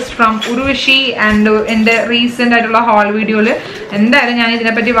got this from Urvashi and എൻ്റെ റീസെന്റ് ആയിട്ടുള്ള ഹോൾ വീഡിയോയില് എന്തായാലും ഞാൻ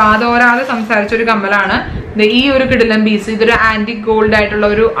ഇതിനെപ്പറ്റി വാദോരാതെ സംസാരിച്ചൊരു കമ്മലാണ്. ഈ ഒരു കിടിലൻ പീസ്. ഇതൊരു ആന്റിക് ഗോൾഡ് ആയിട്ടുള്ള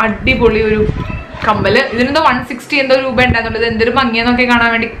ഒരു അടിപൊളി ഒരു കമ്മല്. ഇതിനെന്തോ 160 എന്തോ രൂപ ഉണ്ടായിരുന്നുള്ളത്. എന്തൊരു ഭംഗിയെന്നൊക്കെ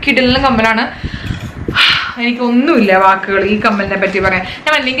കാണാൻ വേണ്ടി കിടിലൻ കമ്മലാണ്. എനിക്കൊന്നുമില്ല വാക്കുകൾ ഈ കമ്മലിനെ പറ്റി പറയാൻ.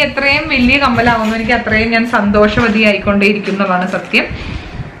 ഞാൻ അല്ലെങ്കിൽ എത്രയും വലിയ കമ്മലാവുന്നു എനിക്ക് അത്രയും ഞാൻ സന്തോഷവതി ആയിക്കൊണ്ടേയിരിക്കുന്നതാണ് സത്യം.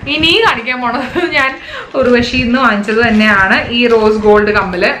 ഇനി കാണിക്കാൻ പോണത് ഞാൻ ഉർവശിയിൽ നിന്ന് വാങ്ങിച്ചത് തന്നെയാണ്. ഈ റോസ് ഗോൾഡ്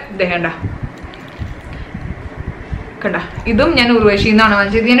കമ്മല് ഇതേണ്ട കണ്ട. ഇതും ഞാൻ ഉർവശിയിൽ നിന്നാണ്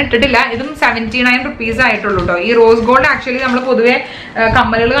വാങ്ങിച്ചത്. ഞാൻ ഇട്ടിട്ടില്ല. ഇതും 79 റുപ്പീസ് ആയിട്ടുള്ളൂ കേട്ടോ. ഈ റോസ് ഗോൾഡ് ആക്ച്വലി നമ്മൾ പൊതുവെ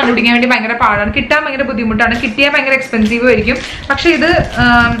കമ്മലുകൾ കണ്ടുപിടിക്കാൻ വേണ്ടി ഭയങ്കര പാടാണ്, കിട്ടാൻ ഭയങ്കര ബുദ്ധിമുട്ടാണ്, കിട്ടിയാൽ ഭയങ്കര എക്സ്പെൻസീവ് ആയിരിക്കും. പക്ഷെ ഇത്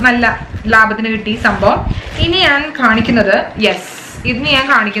നല്ല ലാഭത്തിന് കിട്ടി സംഭവം. ഇനി ഞാൻ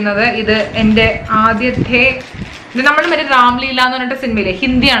കാണിക്കുന്നത് ഇത് എൻ്റെ ആദ്യത്തെ ഇത് നമ്മൾ മറ്റേ രാംലീല എന്ന് പറഞ്ഞിട്ട് സിനിമയിലെ,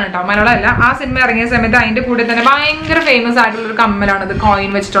 ഹിന്ദിയാണ് കേട്ടോ, മലയാളമല്ല. ആ സിനിമ ഇറങ്ങിയ സമയത്ത് അതിന്റെ കൂടെ തന്നെ ഭയങ്കര ഫേമസ് ആയിട്ടുള്ള ഒരു കമ്മലാണ് ഇത്,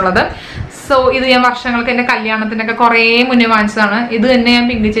 കോയിൻ വെച്ചിട്ടുള്ളത്. സോ ഇത് ഞാൻ വർഷങ്ങൾക്ക് എൻ്റെ കല്യാണത്തിനൊക്കെ കുറേ മുന്നേ വാങ്ങിച്ചതാണ്. ഇത് തന്നെ ഞാൻ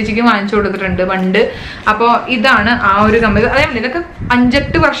പിങ്കി ചേച്ചിക്ക് വാങ്ങിച്ചു കൊടുത്തിട്ടുണ്ട് പണ്ട്. അപ്പോൾ ഇതാണ് ആ ഒരു കമ്മൽ. അതേപോലെ ഇതൊക്കെ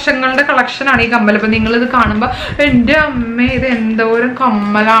 5-8 വർഷങ്ങളുടെ കളക്ഷനാണ് ഈ കമ്മൽ. അപ്പൊ നിങ്ങളിത് കാണുമ്പോൾ എൻ്റെ അമ്മ ഇത് എന്തോരം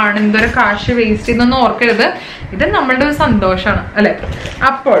കമ്മലാണ്, എന്തോരം കാശ് വേസ്റ്റ് ചെയ്യുന്നൊന്നും ഓർക്കരുത്. ഇത് നമ്മളുടെ ഒരു സന്തോഷമാണ് അല്ലെ.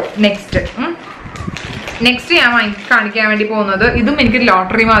 അപ്പോൾ നെക്സ്റ്റ് ഞാൻ കാണിക്കാൻ വേണ്ടി പോകുന്നത് ഇതും എനിക്ക്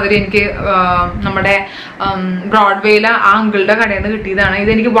ലോട്ടറി മാതിരി എനിക്ക് നമ്മുടെ ബ്രോഡ്വേയിലെ ആ അങ്കിളുടെ കടയിൽ നിന്ന് കിട്ടിയതാണ്. ഇത്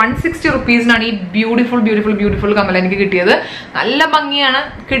എനിക്ക് 160 റുപ്പീസിനാണ് ഈ ബ്യൂട്ടിഫുൾ കമ്മൽ എനിക്ക് കിട്ടിയത്. നല്ല ഭംഗിയാണ്,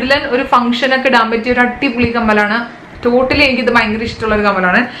 കിടിലൻ ഒരു ഫംഗ്ഷനൊക്കെ ഇടാൻ പറ്റിയ ഒരു അടിപൊളി കമ്മലാണ്. ടോട്ടലി എനിക്കിത് ഭയങ്കര ഇഷ്ടമുള്ള ഒരു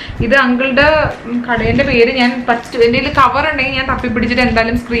കമ്മലാണ്. ഇത് അങ്കിളുടെ കടയുടെ പേര് ഞാൻ എൻ്റെ കവർ ഉണ്ടെങ്കിൽ ഞാൻ തപ്പിപ്പിടിച്ചിട്ട്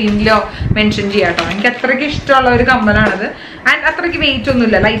എന്തായാലും സ്ക്രീനിലോ മെൻഷൻ ചെയ്യാം കേട്ടോ. എനിക്ക് അത്രയ്ക്ക് ഇഷ്ടമുള്ള ഒരു കമ്മലാണിത്. ആൻഡ് അത്രയ്ക്ക് വെയിറ്റ്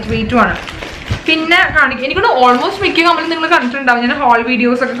ഒന്നുമില്ല, ലൈറ്റ് വെയിറ്റും ആണ്. പിന്നെ കാണിക്കും എനിക്കൊന്ന് ഓൾമോസ്റ്റ് മിക്ക കമ്മലും നിങ്ങൾ കണ്ടിട്ടുണ്ടാവും, ഞാൻ ഹോൾ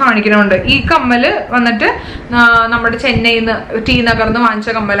വീഡിയോസ് ഒക്കെ കാണിക്കുന്നുണ്ട്. ഈ കമ്മല് വന്നിട്ട് നമ്മുടെ ചെന്നൈയിൽ നിന്ന് ടി നഗർന്ന് വാങ്ങിച്ച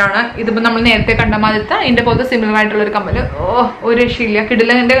കമ്മലാണ്. ഇതിപ്പോ നമ്മൾ നേരത്തെ കണ്ട മാതിരത്തെ അതിന്റെ പോലത്തെ സിമിലർ ആയിട്ടുള്ള ഒരു കമ്മല്. ഒരു രക്ഷയില്ല,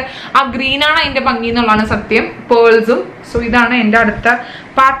 കിടില. എൻ്റെ ആ ഗ്രീനാണ് അതിന്റെ ഭംഗി എന്നുള്ളതാണ് സത്യം, പേൾസും. സോ ഇതാണ് എൻ്റെ അടുത്ത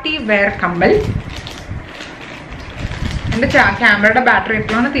പാർട്ടി വെയർ കമ്മൽ. എൻ്റെ ക്യാമറയുടെ ബാറ്ററി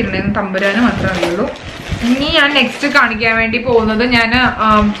എപ്പോഴാണ് തീരുന്നതെന്ന് തമ്പുരാന് മാത്രമേ അറിയുള്ളൂ. ഇനി ഞാൻ നെക്സ്റ്റ് കാണിക്കാൻ വേണ്ടി പോകുന്നത് ഞാൻ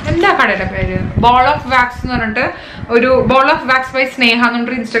എന്താ കടയുടെ പേര്, ബോൾ ഓഫ് വാക്സ് എന്ന് പറഞ്ഞിട്ട് ഒരു ബോൾ ഓഫ് വാക്സ് ബൈ സ്നേഹ എന്ന്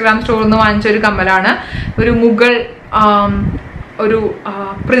പറഞ്ഞിട്ട് ഇൻസ്റ്റാഗ്രാം സ്റ്റോറിൽ നിന്ന് വാങ്ങിച്ച ഒരു കമ്മലാണ്. ഒരു മുഗൾ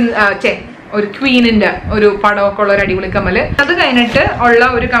ഒരു ക്വീനിന്റെ ഒരു പടമൊക്കെ ഉള്ള ഒരു അടിപൊളി കമ്മല്. അത് കഴിഞ്ഞിട്ട് ഉള്ള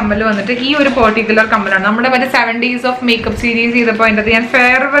ഒരു കമ്മല് വന്നിട്ട് ഈ ഒരു പെർട്ടിക്കുലർ കമ്മലാണ്. നമ്മുടെ മറ്റേ 7 days of മേക്കപ്പ് സീരീസ് ചെയ്തപ്പോൾ അതിൻ്റെ അത് ഞാൻ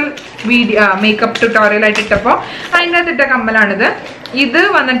ഫെയർവെൽ മേക്കപ്പ് ട്യൂട്ടോറിയൽ ആയിട്ട് ഇട്ടപ്പോൾ അതിൻ്റെ അകത്ത് ഇട്ട കമ്മലാണിത്. ഇത്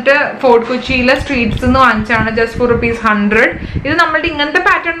വന്നിട്ട് ഫോർട്ട് കൊച്ചിയിലെ സ്ട്രീറ്റ്സ് നിന്ന് വാങ്ങിച്ചാണ്, ജസ്റ്റ് for ₹100. ഇത് നമ്മളുടെ ഇങ്ങനത്തെ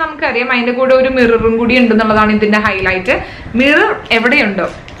പാറ്റേൺ നമുക്കറിയാം. അതിന്റെ കൂടെ ഒരു മിററും കൂടി ഉണ്ടെന്നുള്ളതാണ് ഇതിന്റെ ഹൈലൈറ്റ്. മിറർ എവിടെയുണ്ടോ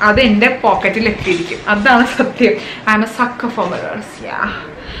അത് എൻ്റെ പോക്കറ്റിൽ എത്തിയിരിക്കും, അതാണ് സത്യം. I am a sucker four mirrors.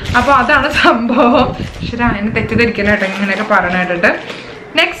 അപ്പൊ അതാണ് സംഭവം. ശരി, അതിനെ തെറ്റിദ്ധരിക്കണം കേട്ടോ ഇങ്ങനെയൊക്കെ പറഞ്ഞിട്ടുണ്ട്.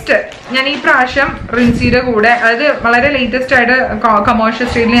 നെക്സ്റ്റ് ഞാൻ ഈ പ്രാവശ്യം റിൻസിയുടെ കൂടെ, അതായത് വളരെ ലേറ്റസ്റ്റ് ആയിട്ട് കമേഴ്ഷ്യൽ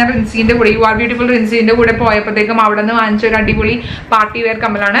സ്ട്രീറ്റിൽ ഞാൻ റിൻസിന്റെ കൂടെ, യു ആർ ബ്യൂട്ടിഫുൾ റിൻസിന്റെ കൂടെ പോയപ്പോഴത്തേക്കും അവിടെ നിന്ന് വാങ്ങിച്ച ഒരു അടിപൊളി പാർട്ടി വെയർ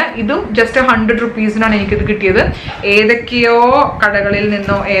കമ്മലാണ്. ഇതും ജസ്റ്റ് 100 റുപ്പീസിനാണ് എനിക്കിത് കിട്ടിയത്. ഏതൊക്കെയോ കടകളിൽ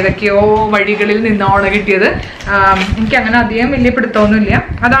നിന്നോ ഏതൊക്കെയോ വഴികളിൽ നിന്നോ ആണ് കിട്ടിയത്. എനിക്ക് അങ്ങനെ അധികം വലിയ പിടുത്തമൊന്നുമില്ല.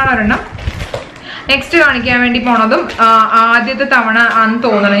 അതാണ് ഒരെണ്ണം. നെക്സ്റ്റ് കാണിക്കാൻ വേണ്ടി പോണതും ആദ്യത്തെ തവണ ആണെന്ന്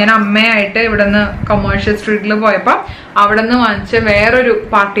തോന്നണം, ഞാൻ അമ്മയായിട്ട് ഇവിടെ നിന്ന് കൊമേഴ്ഷ്യൽ സ്ട്രീറ്റിൽ പോയപ്പോൾ അവിടെ നിന്ന് വാങ്ങിച്ച വേറൊരു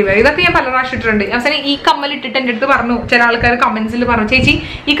പാർട്ടി വെയർ. ഇതൊക്കെ ഞാൻ പല പ്രാവശ്യം ഇട്ടിട്ടുണ്ട്. അവസാനം ഈ കമ്മൽ ഇട്ടിട്ട് എൻ്റെ അടുത്ത് പറഞ്ഞു, ചില ആൾക്കാർ കമന്റ്സിൽ പറഞ്ഞു, ചേച്ചി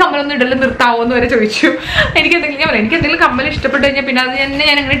ഈ കമ്മലൊന്നും ഇടല് നിർത്താവോ എന്ന് വരെ ചോദിച്ചു. എനിക്ക് എന്തെങ്കിലും കമ്മൽ ഇഷ്ടപ്പെട്ട് കഴിഞ്ഞാൽ പിന്നെ അത് തന്നെ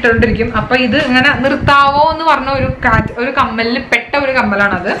ഞാൻ ഇങ്ങനെ ഇട്ടുകൊണ്ടിരിക്കും. അപ്പൊ ഇത് ഇങ്ങനെ നിർത്താവോ എന്ന് പറഞ്ഞ ഒരു കമ്മലിൽ പെട്ട ഒരു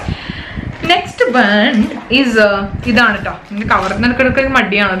കമ്മലാണത്. നെക്സ്റ്റ് വൺ ഈസ് ഇതാണ് കേട്ടോ. കവറിൽ നിന്ന് എടുക്കാൻ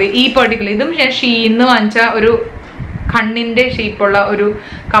മടിയാണത്. ഈ പെർട്ടിക്കുലർ ഇതും ഞാൻ ഷീന്ന് വാങ്ങിച്ച ഒരു കണ്ണിന്റെ ഷേപ്പുള്ള ഒരു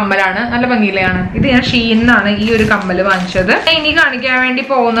കമ്മലാണ്. നല്ല ഭംഗിയിലാണ്. ഇത് ഞാൻ ഷീന്നാണ് ഈ ഒരു കമ്മല് വാങ്ങിച്ചത്. ഇനി കാണിക്കാൻ വേണ്ടി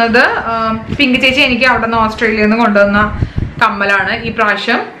പോകുന്നത് പിങ്ക് ചേച്ചി എനിക്ക് അവിടെ നിന്ന് ഓസ്ട്രേലിയയിൽ നിന്ന് കൊണ്ടുവന്ന കമ്മലാണ്. ഈ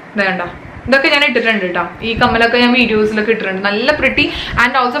പ്രാവശ്യം വേണ്ട, ഇതൊക്കെ ഞാൻ ഇട്ടിട്ടുണ്ട് കേട്ടോ. ഈ കമ്മലൊക്കെ ഞാൻ വീഡിയോസിലൊക്കെ ഇട്ടിട്ടുണ്ട്. നല്ല പ്രിട്ടി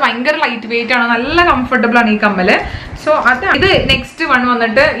ആൻഡ് ഓൾസോ ഭയങ്കര ലൈറ്റ് വെയിറ്റ് ആണ്. നല്ല കംഫർട്ടബിൾ ആണ് ഈ കമ്മല്. സോ അതാണ്. ഇത് നെക്സ്റ്റ് വൺ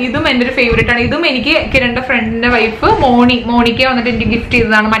വന്നിട്ട് ഇതും എൻ്റെ ഒരു ഫേവറേറ്റ് ആണ്. ഇതും എനിക്ക് കിരണിന്റെ ഫ്രണ്ടിന്റെ വൈഫ് മോണിക്ക വന്നിട്ട് എനിക്ക് ഗിഫ്റ്റ്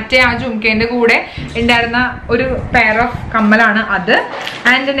ചെയ്തതാണ്. മറ്റേ ആ ജുംക്കേന്റെ കൂടെ ഉണ്ടായിരുന്ന ഒരു പെയർ ഓഫ് കമ്മലാണ് അത്.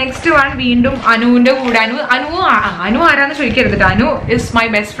 ആൻഡ് നെക്സ്റ്റ് വൺ വീണ്ടും അനുവിന്റെ കൂടെ. അനു ആരാന്ന് ചോദിക്കരുത്. Anu is my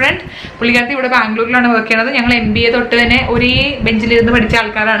best friend. പുള്ളിക്കാരത്തി ഇവിടെ ബാംഗ്ലൂരിലാണ് വർക്ക് ചെയ്യുന്നത്. ഞങ്ങൾ MBA തൊട്ട് തന്നെ ഒരേ ബെഞ്ചിലിരുന്ന് പഠിച്ച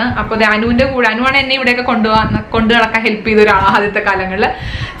ആൾക്കാരാണ്. അപ്പോൾ അനുവിന്റെ കൂടെ, അനുവാണ് എന്നെ ഇവിടെയൊക്കെ കൊണ്ടു നടക്കാൻ ഹെൽപ്പ് ചെയ്ത ഒരാൾ ആദ്യത്തെ കാലങ്ങളിൽ.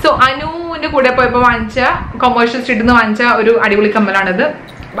 സോ അനുവിന്റെ കൂടെ പോയപ്പോൾ വാങ്ങിച്ച കൊമേഴ്ഷ്യൽ സ്ട്രീറ്റിൽ നിന്ന് വാങ്ങിച്ച ഒരു അടിപൊളി കമ്മലാണിത്.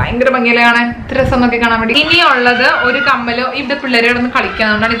 ഭയങ്കര ഭംഗിയിലെ കാണാൻ, ഇത്ര രസം നോക്കി കാണാൻ വേണ്ടി. ഇനിയുള്ളത് ഒരു കമ്മല്, ഇവിടെ പിള്ളേരെ കിടന്ന്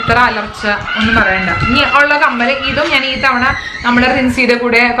കളിക്കുന്നതുകൊണ്ടാണ് ഇത്ര അലർച്ച ഒന്നും പറയണ്ട. ഇനി ഉള്ള കമ്മല് ഇതും ഞാൻ ഈ തവണ നമ്മുടെ റിൻസിയുടെ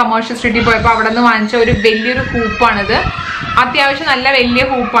കൂടെ കൊമേഴ്ഷ്യൽ സ്ട്രീറ്റിൽ പോയപ്പോൾ അവിടെ നിന്ന് വാങ്ങിച്ച ഒരു വലിയൊരു ഹൂപ്പാണിത്. അത്യാവശ്യം നല്ല വലിയ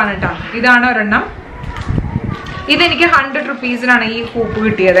ഹൂപ്പാണ് കേട്ടോ. ഇതാണ് ഒരെണ്ണം. ഇതെനിക്ക് 100 rupeesനാണ് ഈ ഹൂപ്പ്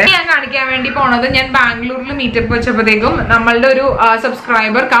കിട്ടിയത്. ഞാൻ കാണിക്കാൻ വേണ്ടി പോണത്, ഞാൻ ബാംഗ്ലൂരിൽ മീറ്റപ്പ് വെച്ചപ്പോഴത്തേക്കും നമ്മളുടെ ഒരു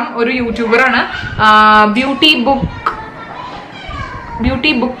സബ്സ്ക്രൈബർ കം ഒരു യൂട്യൂബർ ആണ്, ബ്യൂട്ടി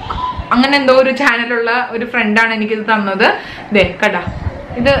ബുക്ക് അങ്ങനെ എന്തോ ഒരു ചാനലുള്ള ഒരു ഫ്രണ്ടാണ് എനിക്കിത് തന്നത്. ദേ കേട്ടാ,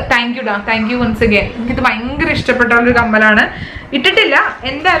 ഇത് താങ്ക് യു വൺസ് അഗൈൻ. എനിക്കിത് ഭയങ്കര ഇഷ്ടപ്പെട്ട ഒരു കമ്മലാണ്. ഇട്ടിട്ടില്ല,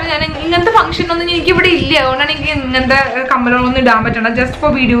 എന്തായാലും ഞാൻ ഇങ്ങനത്തെ ഫംഗ്ഷൻ ഒന്നും എനിക്ക് ഇവിടെ ഇല്ല, അതുകൊണ്ടാണ് എനിക്ക് ഇങ്ങനത്തെ കമ്മലുകളൊന്നും ഇടാൻ പറ്റണം. ജസ്റ്റ്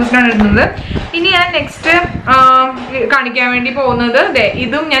ഫോർ വീഡിയോസിനാണ് ഇടുന്നത്. ഇനി ഞാൻ നെക്സ്റ്റ് കാണിക്കാൻ വേണ്ടി പോകുന്നത്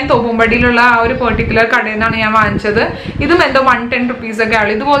ഇതും ഞാൻ തോപ്പുംപടിയിലുള്ള ആ ഒരു പെർട്ടിക്കുലർ കടയിൽ നിന്നാണ് ഞാൻ വാങ്ങിച്ചത്. ഇതും എന്തോ 110 rupees ഒക്കെ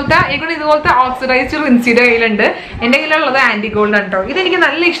ആളൂ. ഇതുപോലത്തെ ഓക്സിഡൈസ്ഡ് റിൻസിയുടെ കയ്യിലുണ്ട്. എൻ്റെ കയ്യിലുള്ളത് ആന്റി ഗോൾഡ് ആണ് കേട്ടോ. ഇതെനിക്ക്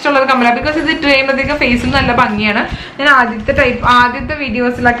നല്ല ഇഷ്ടമുള്ള കമ്മലാണ്. ബിക്കോസ് ഇത് ഇട്ട് കഴിയുമ്പോഴത്തേക്ക് ഫേസിൽ നല്ല ഭംഗിയാണ്. ഞാൻ ആദ്യത്തെ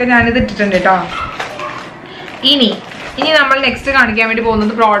വീഡിയോസിലൊക്കെ ഞാനിത് ഇട്ടിട്ടുണ്ട് കേട്ടോ. ഇനി നമ്മൾ നെക്സ്റ്റ് കാണിക്കാൻ വേണ്ടി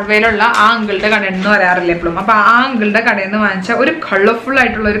പോകുന്നത് ബ്രോഡ്വേയിലുള്ള ആ അങ്കിളുടെ കടയിൽ നിന്ന് വരാറില്ല എപ്പോഴും. അപ്പൊ ആ അങ്കിളുടെ കടയിൽ നിന്ന് വാങ്ങിച്ച ഒരു കളർഫുൾ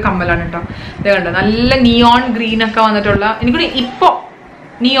ആയിട്ടുള്ള ഒരു കമ്മലാണ് കേട്ടോ. ഇത് കണ്ടോ, നല്ല നിയോൺ ഗ്രീൻ ഒക്കെ വന്നിട്ടുള്ള. എനിക്കൂടെ ഇപ്പോ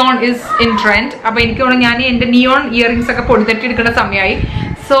നിയോൺ ഇസ് ഇൻ ട്രെൻഡ്. അപ്പൊ എനിക്ക് തോന്നുന്നു ഞാൻ എന്റെ നിയോൺ ഇയറിംഗ്സ് ഒക്കെ പൊടിത്തട്ടി എടുക്കേണ്ട സമയമായി.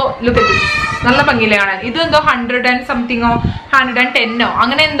 സോ ലുക്ക് അറ്റ് ദിസ്, നല്ല ഭംഗിയിലെ കാണാൻ. ഇത് എന്തോ 100 and something 110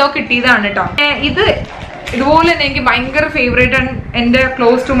 അങ്ങനെ എന്തോ കിട്ടിയതാണ് കേട്ടോ. ഇത് ഇതുപോലെ തന്നെ എനിക്ക് ഭയങ്കര ഫേവറേറ്റ് ആൻഡ് എൻ്റെ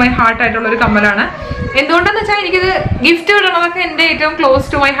ക്ലോസ് ടു മൈ ഹാർട്ട് ആയിട്ടുള്ള ഒരു കമ്മലാണ്. എന്തുകൊണ്ടെന്ന് വെച്ചാൽ എനിക്കിത് ഗിഫ്റ്റ് ഇടുന്നതൊക്കെ എൻ്റെ ഏറ്റവും ക്ലോസ്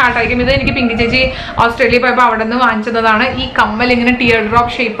ടു മൈ ഹാർട്ട് ആയിരിക്കും. ഇത് എനിക്ക് പിങ്കി ചേച്ചി ഓസ്ട്രേലിയ പോയപ്പോൾ അവിടെ നിന്ന് വാങ്ങിച്ചതാണ്. ഈ കമ്മൽ ഇങ്ങനെ ടിയർ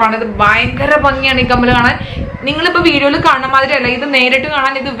ഡ്രോപ്പ് ഷേപ്പാണ്. ഇത് ഭയങ്കര ഭംഗിയാണ് ഈ കമ്മൽ കാണാൻ. നിങ്ങളിപ്പോൾ വീഡിയോയിൽ കാണുന്ന മാതിരിയല്ല, ഇത് നേരിട്ട്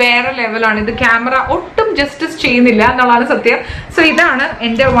കാണാൻ ഇത് വേറെ ലെവലാണ്. ഇത് ക്യാമറ ഒട്ടും ജസ്റ്റിസ് ചെയ്യുന്നില്ല എന്നുള്ളതാണ് സത്യം. സോ ഇതാണ്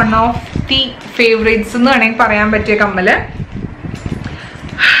എൻ്റെ വൺ ഓഫ് ദി ഫേവറേറ്റ്സ് എന്ന് വേണമെങ്കിൽ പറയാൻ പറ്റിയ കമ്മല്.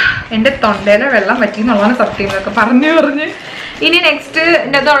 എൻ്റെ തൊണ്ടയിലെ വെള്ളം പറ്റി എന്നുള്ളതാണ് സത്യം, എന്നൊക്കെ പറഞ്ഞ്. ഇനി നെക്സ്റ്റ്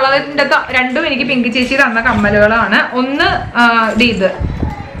എൻ്റെ രണ്ടും എനിക്ക് പിങ്കി ചേച്ചി തന്ന കമ്മലുകളാണ്. ഒന്ന്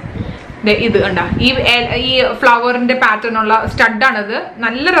ഇത് കണ്ട, ഈ ഫ്ലവറിന്റെ പാറ്റേൺ ഉള്ള സ്റ്റഡാണിത്.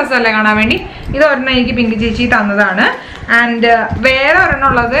 നല്ല രസമല്ലേ കാണാൻ വേണ്ടി. ഇത് ഒരെണ്ണം എനിക്ക് പിങ്കി ചേച്ചി തന്നതാണ്. ആൻഡ് വേറെ ഒരെണ്ണം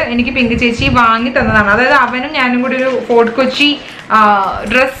ഉള്ളത് എനിക്ക് പിങ്കി ചേച്ചി വാങ്ങി തന്നതാണ്. അതായത് അവനും ഞാനും കൂടി ഒരു ഫോർട്ട് കൊച്ചി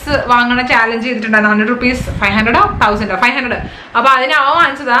ഡ്രസ്സ് വാങ്ങണ ചാലഞ്ച് ചെയ്തിട്ടുണ്ടായിരുന്നു. 100 rupees 500 500. അപ്പൊ അതിന് അവൻ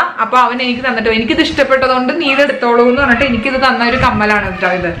വാങ്ങിച്ചതാ. അപ്പൊ അവൻ എനിക്ക് തന്നിട്ടോ, എനിക്കിത് ഇഷ്ടപ്പെട്ടതുകൊണ്ട് നീ ഇത് എടുത്തോളൂ എന്ന് പറഞ്ഞിട്ട് എനിക്കിത് തന്ന ഒരു കമ്മലാണ്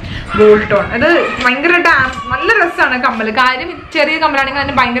കേട്ടോ. ഇത് ഗോൾഡ് ടോൺ. ഇത് ഭയങ്കര നല്ല രസമാണ് കമ്മല്. കാര്യം ചെറിയ കമ്മലാണെങ്കിൽ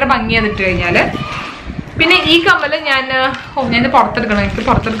അതിന് ഭയങ്കര ഭംഗിയാണ് ഇട്ട് കഴിഞ്ഞാല്. പിന്നെ ഈ കമ്മല് ഞാൻ പുറത്തെടുക്കണം, എനിക്ക്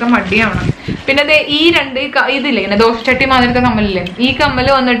പുറത്തെടുക്കാൻ മടിയാണ്. പിന്നെ ഈ ഇതില്ലേ ഇങ്ങനെ ദോശച്ചട്ടി മാതിരത്തെ കമ്മലില്ലേ, ഈ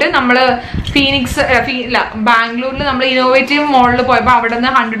കമ്മല് വന്നിട്ട് നമ്മള് ബാംഗ്ലൂരിൽ നമ്മൾ ഇന്നോവേറ്റീവ് മോളിൽ പോയപ്പോൾ അവിടെ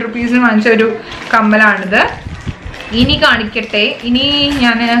നിന്ന് 100 rupeesന് വാങ്ങിച്ച ഒരു കമ്മലാണിത്. ഇനി കാണിക്കട്ടെ. ഇനി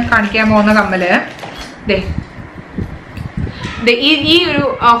ഞാൻ കാണിക്കാൻ പോകുന്ന കമ്മല് ഈ ഒരു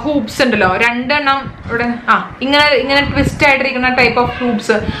ഹൂപ്സ് ഉണ്ടല്ലോ, 2 എണ്ണം ഇവിടെ ഇങ്ങനെ ട്വിസ്റ്റ് ആയിട്ടിരിക്കുന്ന ടൈപ്പ് ഓഫ്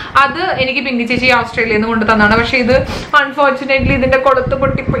ഹൂപ്സ്. അത് എനിക്ക് പിങ്കി ചേച്ചി ഓസ്ട്രേലിയയിൽ നിന്ന് കൊണ്ട് തന്നാണ്. പക്ഷെ ഇത് അൺഫോർച്ചുനേറ്റ്ലി ഇതിന്റെ കൊളുത്ത്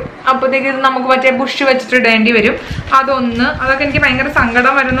പൊട്ടിപ്പോയി. അപ്പോഴത്തേക്ക് ഇത് നമുക്ക് മറ്റേ ബുഷ് വെച്ചിട്ട് ഇടേണ്ടി വരും. അതൊക്കെ എനിക്ക് ഭയങ്കര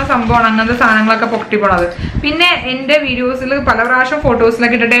സങ്കടം വരുന്ന സംഭവമാണ്, അങ്ങനത്തെ സാധനങ്ങളൊക്കെ പൊട്ടിപ്പോണത്. പിന്നെ എൻ്റെ വീഡിയോസിൽ പല പ്രാവശ്യം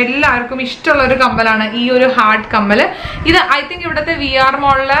ഫോട്ടോസിലൊക്കെ ഇട്ടിട്ട് എല്ലാവർക്കും ഇഷ്ടമുള്ള ഒരു കമ്മലാണ് ഈ ഒരു ഹാർട്ട് കമ്മല്. ഇത് ഐ തിങ്ക് ഇവിടുത്തെ VR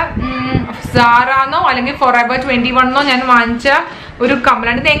മോളിലെ സാറാന്നോ അല്ലെങ്കിൽ ഫോറെവർ 21 ഞാൻ വാങ്ങിച്ച ഒരു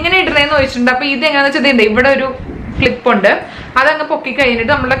കമ്മലാണ്. ഇത് എങ്ങനെ ഇടുന്നതെന്ന് ചോദിച്ചിട്ടുണ്ട്. അപ്പൊ ഇത് എങ്ങനെയാന്ന് വെച്ചാൽ ഇവിടെ ഒരു ക്ലിപ്പ് ഉണ്ട്, അതങ്ങ് പൊക്കി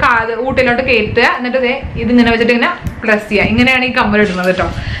കഴിഞ്ഞിട്ട് നമ്മുടെ ഊട്ടിലോട്ട് കയറ്റുക, എന്നിട്ട് ഇതിങ്ങനെ വെച്ചിട്ട് ഇങ്ങനെ പ്രസ് ചെയ്യുക. ഇങ്ങനെയാണ് ഈ കമ്മൽ ഇടുന്നത് കേട്ടോ.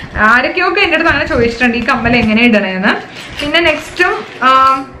 ആരൊക്കെയൊക്കെ എൻ്റെ അടുത്ത് അങ്ങനെ ചോദിച്ചിട്ടുണ്ട് ഈ കമ്മൽ എങ്ങനെ ഇടണേന്ന്. പിന്നെ നെക്സ്റ്റും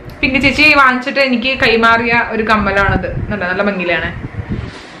പിങ്കി ചേച്ചി വാങ്ങിച്ചിട്ട് എനിക്ക് കൈമാറിയ ഒരു കമ്മലാണത്. നല്ല ഭംഗിയിലാണ്.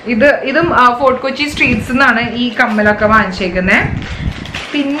 ഇതും ഫോർട്ട് കൊച്ചി സ്ട്രീറ്റ്സ് നിന്നാണ് ഈ കമ്മലൊക്കെ വാങ്ങിച്ചേക്കുന്നത്.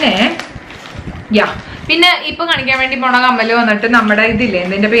 പിന്നെ ഇപ്പൊ കാണിക്കാൻ വേണ്ടി പോണ കമ്മല് വന്നിട്ട് നമ്മുടെ ഇതില്ലേ,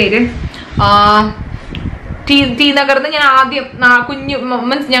 ഇതിന്റെ പേര് ടി നഗറിന്ന് ഞാൻ ആദ്യം കുഞ്ഞു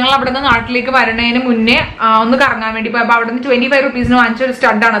മീൻസ് ഞങ്ങൾ അവിടെ നിന്ന് നാട്ടിലേക്ക് വരണതിന് മുന്നേ ഒന്ന് കറങ്ങാൻ വേണ്ടി പോയപ്പോൾ അവിടെ നിന്ന് 25 rupees വാങ്ങിച്ച ഒരു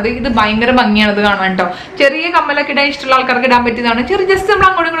സ്റ്റഡാണത്. ഇത് ഭയങ്കര ഭംഗിയാണ് ഇത് കാണാൻ കേട്ടോ. ചെറിയ കമ്മലൊക്കെ ഇടാൻ ഇഷ്ടമുള്ള ആൾക്കാർക്ക് ഇടാൻ പറ്റിയതാണ്. ജസ്റ്റ് നമ്മൾ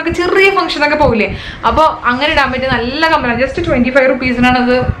അങ്ങോട്ടും ഇങ്ങോട്ടൊക്കെ ചെറിയ ഫംഗ്ഷനൊക്കെ പോകില്ലേ, അപ്പോൾ അങ്ങനെ ഇടാൻ പറ്റിയ നല്ല കമ്മലാണ്. ജസ്റ്റ് 25 rupees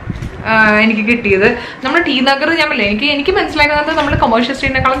അത് എനിക്ക് കിട്ടിയത്. നമ്മൾ ടി നഗർ ഞാൻ പറയില്ലേ, എനിക്ക് മനസ്സിലാക്കുന്നത് നമ്മൾ കൊമേഴ്ഷ്യൽ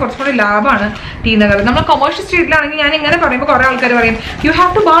സ്ട്രീറ്റിനേക്കാളും കുറച്ചുകൂടി ലാഭമാണ് ടി നഗർ. നമ്മൾ കൊമേഴ്ഷ്യൽ സ്ട്രീറ്റിലാണെങ്കിൽ ഞാൻ ഇങ്ങനെ പറയുമ്പോൾ കുറേ ആൾക്കാർ പറയും you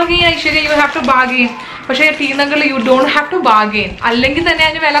have to bargain Aishwarya, you have to bargain. പക്ഷേ ടി നഗറിൽ you don't have to bargain. അല്ലെങ്കിൽ തന്നെ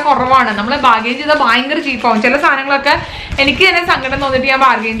അതിന് വില കുറവാണ്. നമ്മൾ ബാർഗെയിൻ ചെയ്താൽ ഭയങ്കര ചീപ്പാവും. ചില സാധനങ്ങളൊക്കെ എനിക്ക് തന്നെ സങ്കടം തോന്നിയിട്ട് ഞാൻ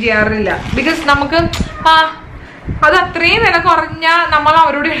ബാർഗെയിൻ ചെയ്യാറില്ല. ബിക്കോസ് നമുക്ക് അത് അത്രയും വില കുറഞ്ഞാൽ നമ്മൾ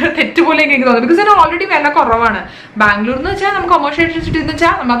അവരോട് തെറ്റുപോലെ എനിക്ക് തോന്നുന്നു. ബിക്കോസ് അതിന് ഓൾറെഡി വില കുറവാണ്. ബാംഗ്ലൂർ എന്ന് വെച്ചാൽ നമുക്ക് കൊമേഴ്ഷ്യൽ സിറ്റി എന്ന്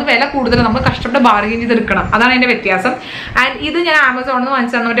വെച്ചാൽ അത് വില കൂടുതൽ, നമ്മൾ കഷ്ടപ്പെട്ട് ബാർഗെയിൻ ചെയ്തെടുക്കണം. അതാണ് അതിന്റെ വ്യത്യാസം. ആൻഡ് ഇത് ഞാൻ ആമസോണിൽ നിന്ന്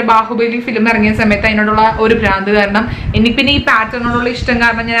വാങ്ങിച്ചതാണ്. മറ്റേ ബാഹുബലി ഫിലിം ഇറങ്ങിയ സമയത്ത് അതിനോടുള്ള ഒരു ഭ്രാന്ത് കാരണം എനിക്ക് പിന്നെ ഈ പാറ്റേണിനോടുള്ള ഇഷ്ടം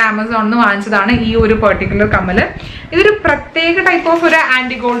കാരണം ഞാൻ ആമസോണിൽ നിന്ന് വാങ്ങിച്ചതാണ് ഈ ഒരു പെർട്ടിക്കുലർ കമ്മല്. ഇതൊരു പ്രത്യേക ടൈപ്പ് ഓഫ് ഒരു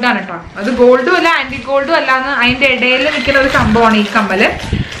ആന്റി ഗോൾഡ് ആണ് കേട്ടോ. അത് ഗോൾഡും അല്ല ആന്റി ഗോൾഡും അല്ലാന്ന് അതിന്റെ ഇടയിൽ നിൽക്കുന്ന ഒരു സംഭവമാണ് ഈ കമ്മല്.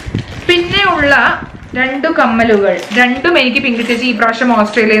 പിന്നെ ഉള്ള 2 കമ്മലുകൾ രണ്ടും എനിക്ക് പിങ്ക് ചേച്ചി ഈ പ്രാവശ്യം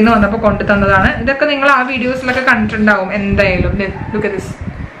ഓസ്ട്രേലിയയിൽ നിന്ന് വന്നപ്പോൾ കൊണ്ടു തന്നതാണ്. ഇതൊക്കെ നിങ്ങൾ ആ വീഡിയോസിലൊക്കെ കണ്ടിട്ടുണ്ടാവും എന്തായാലും.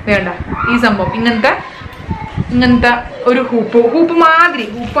 വേണ്ട ഈ സംഭവം ഇങ്ങനത്തെ ഒരു ഹൂപ്പ് മാതിരി,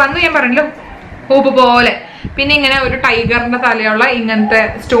 ഹൂപ്പ് അന്ന് ഞാൻ പറഞ്ഞല്ലോ ഹൂപ്പ് പോലെ. പിന്നെ ഇങ്ങനെ ഒരു ടൈഗറിന്റെ തലയുള്ള ഇങ്ങനത്തെ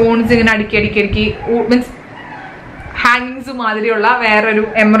സ്റ്റോൺസ് ഇങ്ങനെ അടുക്കി മീൻസ് ഹാങ്ങിങ്സ് മാതിരിയുള്ള വേറൊരു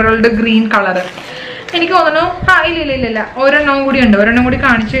എമറൽഡ് ഗ്രീൻ കളറ്. എനിക്ക് തോന്നുന്നു ഇല്ല ഒരെണ്ണം കൂടി ഉണ്ട്. ഒരെണ്ണം കൂടി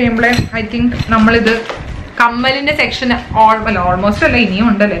കാണിച്ചു കഴിയുമ്പോഴേ ഐ തിങ്ക് നമ്മളിത് കമ്മലിന്റെ സെക്ഷൻ ഓൾമോസ്റ്റ് അല്ല ഇനിയും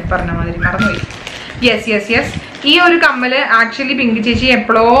ഉണ്ടല്ലേ പറഞ്ഞ മാതിരി മറന്നുപോയി. യെസ് ഈ ഒരു കമ്മല് ആക്ച്വലി പിങ്ക് ചേച്ചി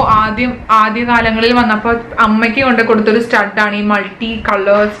എപ്പോഴോ ആദ്യ കാലങ്ങളിൽ വന്നപ്പോൾ അമ്മയ്ക്ക് കൊണ്ട് കൊടുത്തൊരു സ്റ്റഡാണ് ഈ മൾട്ടി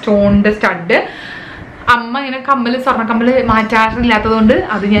കളർ സ്റ്റോണിന്റെ സ്റ്റഡ്. അമ്മ ഇങ്ങനെ സ്വർണ്ണക്കമ്മല് മാറ്റാറില്ലാത്തതുകൊണ്ട്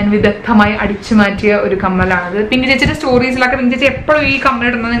അത് ഞാൻ വിദഗ്ധമായി അടിച്ചു മാറ്റിയ ഒരു കമ്മലാണത്. പിങ്ക് ചേച്ചിയുടെ സ്റ്റോറീസിലൊക്കെ പിങ്ക് ചേച്ചി എപ്പോഴും ഈ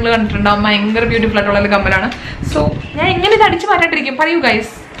കമ്മലിടുന്നത് നിങ്ങൾ കണ്ടിട്ടുണ്ടാവും. ഭയങ്കര ബ്യൂട്ടിഫുൾ ആയിട്ടുള്ള ഒരു കമ്മലാണ്. സോ ഞാൻ എങ്ങനെ ഇത് അടിച്ചു മാറ്റാണ്ടിരിക്കും പറയൂ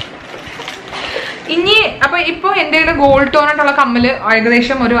ഗൈസ്. അപ്പൊ ഇപ്പൊ എന്റെ കയ്യിൽ ഗോൾഡ് ടോൺ ആയിട്ടുള്ള കമ്മല്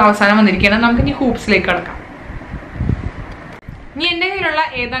ഏകദേശം ഒരു അവസാനം വന്നിരിക്കുകയാണ്. നമുക്ക് ഇനി ഹൂപ്സിലേക്ക് കടക്കാം. ഇനി എന്റെ കയ്യിലുള്ള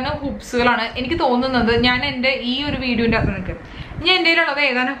ഏതാനും ഹൂപ്സുകളാണ് എനിക്ക് തോന്നുന്നത്. ഞാൻ എന്റെ ഈ ഒരു വീഡിയോന്റെ അകത്ത് ഞാൻ എൻ്റെ കയ്യിലുള്ളത്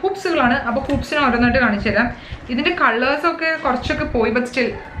ഏതാനും ഹൂപ്സുകളാണ്. അപ്പോൾ ഹൂപ്സിന് ഓരോന്നായിട്ട് കാണിച്ചു തരാം. ഇതിന്റെ കളേഴ്സൊക്കെ കുറച്ചൊക്കെ പോയി, ബട്ട് സ്റ്റിൽ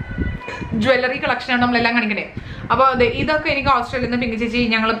ജ്വല്ലറി കളക്ഷനാണ് നമ്മളെല്ലാം കാണിക്കണേ. അപ്പോൾ അതെ ഇതൊക്കെ എനിക്ക് ഓസ്ട്രേലിയയിൽ നിന്ന് പിങ്ക് ചേച്ചി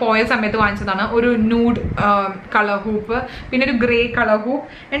ഞങ്ങൾ പോയ സമയത്ത് വാങ്ങിച്ചതാണ്. ഒരു ന്യൂഡ് കളർ ഹൂപ്പ്, പിന്നെ ഒരു ഗ്രേ കളർ ഹൂപ്പ്,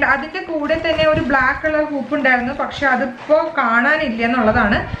 ആൻഡ് അതിന്റെ കൂടെ തന്നെ ഒരു ബ്ലാക്ക് കളർ ഹൂപ്പ് ഉണ്ടായിരുന്നു. പക്ഷെ അതിപ്പോ കാണാനില്ല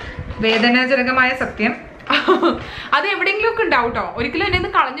എന്നുള്ളതാണ് വേദനാജനകമായ സത്യം. അത് എവിടെയെങ്കിലും ഒക്കെ ഉണ്ടാവും കേട്ടോ. ഒരിക്കലും എന്നെ ഇത്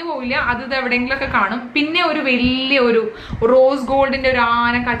കളഞ്ഞു പോവില്ല. അത് എവിടെയെങ്കിലും ഒക്കെ കാണും. പിന്നെ ഒരു വലിയ ഒരു റോസ് ഗോൾഡിന്റെ ഒരു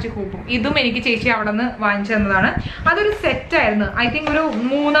ആനക്കാച്ചി ഹൂപ്പും ഇതും എനിക്ക് ചേച്ചി അവിടെ നിന്ന് വാങ്ങിച്ചു തന്നതാണ്. അതൊരു സെറ്റായിരുന്നു. ഐ തിങ്ക് ഒരു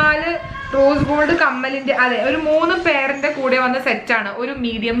 3-4 റോസ് ഗോൾഡ് കമ്മലിന്റെ ഒരു 3 പേരിന്റെ കൂടെ വന്ന സെറ്റാണ്. ഒരു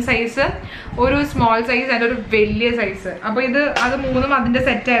മീഡിയം സൈസ്, ഒരു സ്മോൾ സൈസ് ആൻഡ് ഒരു വലിയ സൈസ്. അപ്പൊ അത് 3ഉം അതിന്റെ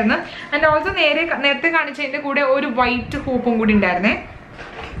സെറ്റായിരുന്നു. ആൻഡ് ഓൾസോ നേരത്തെ കാണിച്ചതിന്റെ കൂടെ ഒരു വൈറ്റ് ഹൂപ്പും കൂടി ഉണ്ടായിരുന്നേ.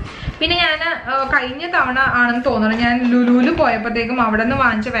 പിന്നെ ഞാൻ കഴിഞ്ഞ തവണ ആണെന്ന് തോന്നുന്നു ഞാൻ ലുലുവിൽ പോയപ്പോഴത്തേക്കും അവിടെ നിന്ന്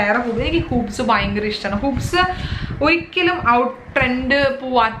വാങ്ങിച്ച വേറെ ഹൂപ്പ്. എനിക്ക് ഹൂപ്സ് ഭയങ്കര ഇഷ്ടമാണ്. ഹൂപ്സ് ഒരിക്കലും ഔട്ട് ട്രെൻഡ്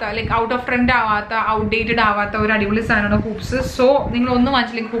പോവാത്ത, ലൈക്ക് ഔട്ട് ഓഫ് ട്രെൻഡ് ആവാത്ത, ഔട്ട്ഡേറ്റഡ് ആവാത്ത ഒരു അടിപൊളി സാധനമാണ് ഹൂപ്സ്. സോ നിങ്ങൾ ഒന്നും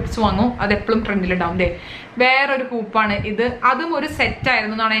വാങ്ങിച്ചില്ലെങ്കിൽ ഹൂപ്സ് വാങ്ങും, അതെപ്പോഴും ട്രെൻഡിലുണ്ടാവും. വേറൊരു ഹൂപ്പാണ് ഇത്. അതും ഒരു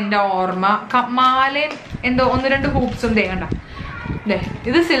സെറ്റായിരുന്നു എന്നാണ് എൻ്റെ ഓർമ്മ. മാലയും എന്തോ 1-2 ഹൂപ്സും കണ്ട.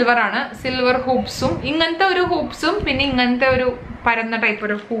 ഇത് സിൽവർ ആണ്. സിൽവർ ഹൂപ്സും ഇങ്ങനത്തെ ഒരു ഹൂപ്സും പിന്നെ ഇങ്ങനത്തെ ഒരു പരന്ന ടൈപ്പ്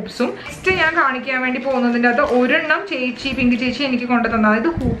ഒരു ഹൂപ്സും. നെക്സ്റ്റ് ഞാൻ കാണിക്കാൻ വേണ്ടി പോകുന്നതിൻ്റെ അകത്ത് ഒരെണ്ണം പിങ്ക് ചേച്ചി എനിക്ക് കൊണ്ടു തന്നത്. ഇത്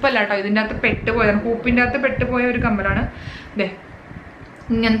ഹൂപ്പല്ല കേട്ടോ, ഇതിൻ്റെ അകത്ത് പെട്ടുപോയതാണ്. ഹൂപ്പിൻ്റെ അകത്ത് പെട്ടുപോയ ഒരു കമ്മലാണ്.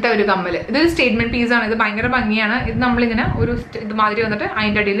 ഇങ്ങനത്തെ ഒരു കമ്മല്. ഇതൊരു സ്റ്റേറ്റ്മെന്റ് പീസാണ്. ഇത് ഭയങ്കര ഭംഗിയാണ്. ഇത് നമ്മളിങ്ങനെ ഒരു ഇത് മാതിരി വന്നിട്ട്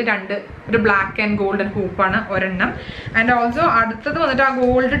അതിൻ്റെ അടിയിൽ ഒരു ബ്ലാക്ക് ആൻഡ് ഗോൾഡൻ ഹൂപ്പാണ് ഒരെണ്ണം. ആൻഡ് ഓൾസോ അടുത്തത് വന്നിട്ട് ആ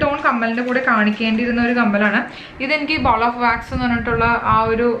ഗോൾഡ് ടോൺ കമ്മലിന്റെ കൂടെ കാണിക്കേണ്ടിയിരുന്ന ഒരു കമ്മലാണ്. ഇതെനിക്ക് ബോൾ ഓഫ് വാക്സ് എന്ന് പറഞ്ഞിട്ടുള്ള ആ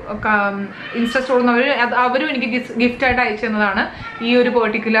ഒരു ഇൻസ്റ്റ സ്റ്റോറിൽ നിന്ന് അവരും എനിക്ക് ഗിഫ്റ്റ് ആയിട്ട് അയച്ചു തന്നതാണ് ഈ ഒരു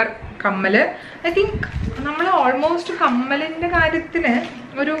പെർട്ടിക്കുലർ കമ്മല്. ഐ തിങ്ക് നമ്മൾ ഓൾമോസ്റ്റ് കമ്മലിന്റെ കാര്യത്തിന്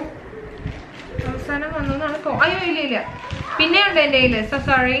ഒരു അവസാനം വന്നതാണ്. അയ്യോ ഇല്ല പിന്നെ ഉണ്ട് എൻ്റെ കയ്യില്.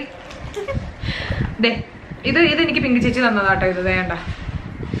 സോറി. ഇത് എനിക്ക് പിങ്ക് ചേച്ചി തന്നതാട്ടോ. ഇത് വേണ്ട,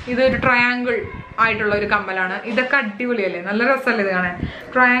 ഇതൊരു ട്രയാങ്കിൾ ആയിട്ടുള്ള ഒരു കമ്മലാണ്. ഇതൊക്കെ അടിപൊളിയല്ലേ, നല്ല രസമല്ലേ ഇത് കാണാൻ.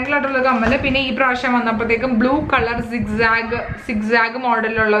 ട്രയാങ്കിൾ ആയിട്ടുള്ള കമ്മല്. പിന്നെ ഈ പ്രാവശ്യം വന്നപ്പോഴത്തേക്കും ബ്ലൂ കളർ സിഗ്സാഗ്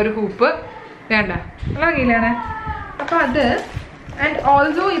മോഡലിലുള്ള ഒരു ഹൂപ്പ് വേണ്ട, നല്ല ഭംഗിയിലാണ്. അപ്പൊ അത് ആൻഡ്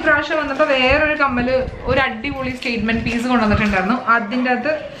ഓൾസോ ഈ പ്രാവശ്യം വന്നപ്പോൾ വേറൊരു കമ്മല് ഒരു അടിപൊളി സ്റ്റേറ്റ്മെന്റ് പീസ് കൊണ്ടുവന്നിട്ടുണ്ടായിരുന്നു. അതിൻ്റെ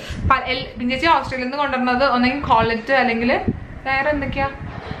അകത്ത് പിഞ്ചേച്ചി ഓസ്ട്രേലിയയിൽ നിന്ന് കൊണ്ടുവരുന്നത് ഒന്നെങ്കിൽ കോളറ്റ് അല്ലെങ്കിൽ വേറെ എന്തൊക്കെയാ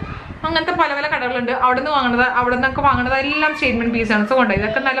അങ്ങനത്തെ പല പല കടകളുണ്ട്. അവിടെ നിന്ന് വാങ്ങുന്നത്, അവിടെ നിന്നൊക്കെ വാങ്ങുന്നത് എല്ലാം സ്റ്റേറ്റ്മെന്റ് പീസാണ്. സോ കൊണ്ട്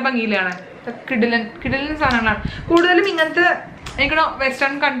ഇതൊക്കെ നല്ല ഭംഗിയിലാണ്, കിടിലൻ സാധനങ്ങളാണ്. കൂടുതലും ഇങ്ങനത്തെ എനിക്ക്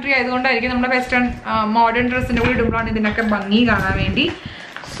വെസ്റ്റേൺ കൺട്രി ആയതുകൊണ്ടായിരിക്കും നമ്മുടെ വെസ്റ്റേൺ മോഡേൺ ഡ്രസ്സിൻ്റെ കൂടെ ഇടുമ്പോഴാണ് ഇതിനൊക്കെ ഭംഗി കാണാൻ വേണ്ടി.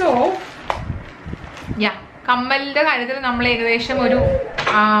 സോ യാ, കമ്മലിൻ്റെ കാര്യത്തിൽ നമ്മൾ ഏകദേശം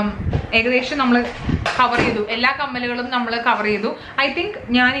നമ്മൾ കവർ ചെയ്തു. എല്ലാ കമ്മലുകളും നമ്മൾ കവർ ചെയ്തു. ഐ തിങ്ക്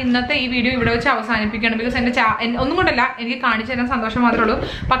ഞാൻ ഇന്നത്തെ ഈ വീഡിയോ ഇവിടെ വെച്ച് അവസാനിപ്പിക്കുകയാണ്. ബിക്കോസ് എൻ്റെ ഒന്നും കൊണ്ടല്ല, എനിക്ക് കാണിച്ചു തരാൻ സന്തോഷം മാത്രമേ ഉള്ളൂ.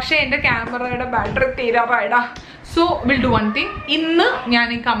 പക്ഷേ എൻ്റെ ക്യാമറയുടെ battery തീരാറായിടാ. So will do one thing. ഇന്ന് ഞാൻ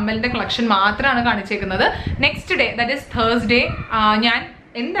ഈ കമ്മലിൻ്റെ കളക്ഷൻ മാത്രമാണ് കാണിച്ചേക്കുന്നത്. Next day, that is Thursday, ഞാൻ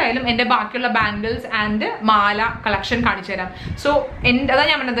എന്തായാലും എൻ്റെ ബാക്കിയുള്ള ബാംഗിൾസ് ആൻഡ് മാല കളക്ഷൻ കാണിച്ചു തരാം. സോ അതാ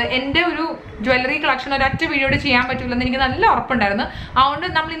ഞാൻ പറഞ്ഞത്, എൻ്റെ ഒരു ജ്വല്ലറി കളക്ഷൻ ഒരൊറ്റ വീഡിയോയുടെ ചെയ്യാൻ പറ്റില്ലെന്ന് എനിക്ക് നല്ല ഉറപ്പുണ്ടായിരുന്നു. അതുകൊണ്ട്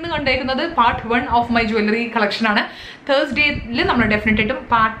നമ്മൾ ഇന്ന് കണ്ടേക്കുന്നത് പാർട്ട് 1 ഓഫ് മൈ ജ്വല്ലറി കളക്ഷനാണ്. തേഴ്സ്ഡേയിൽ നമ്മൾ ഡെഫിനറ്റായിട്ടും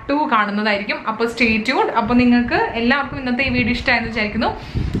പാർട്ട് 2 കാണുന്നതായിരിക്കും. അപ്പോൾ സ്റ്റേ ട്യൂൺഡ്. അപ്പോൾ നിങ്ങൾക്ക് എല്ലാവർക്കും ഇന്നത്തെ ഈ വീഡിയോ ഇഷ്ടമായെന്ന് വിചാരിക്കുന്നു.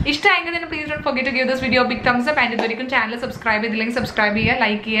 ഇഷ്ടമായെങ്കിൽ തന്നെ please don't forget to give this video big thumbs up. And ഇതൊരിക്കും channel subscribe ചെയ്തില്ലെങ്കിൽ സബ്സ്ക്രൈബ് ചെയ്യുക,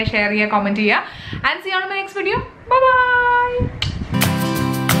 ലൈക്ക് ചെയ്യുക, ഷെയർ ചെയ്യുക, കമൻറ്റ് ചെയ്യുക. And see you on my next video. Bye bye.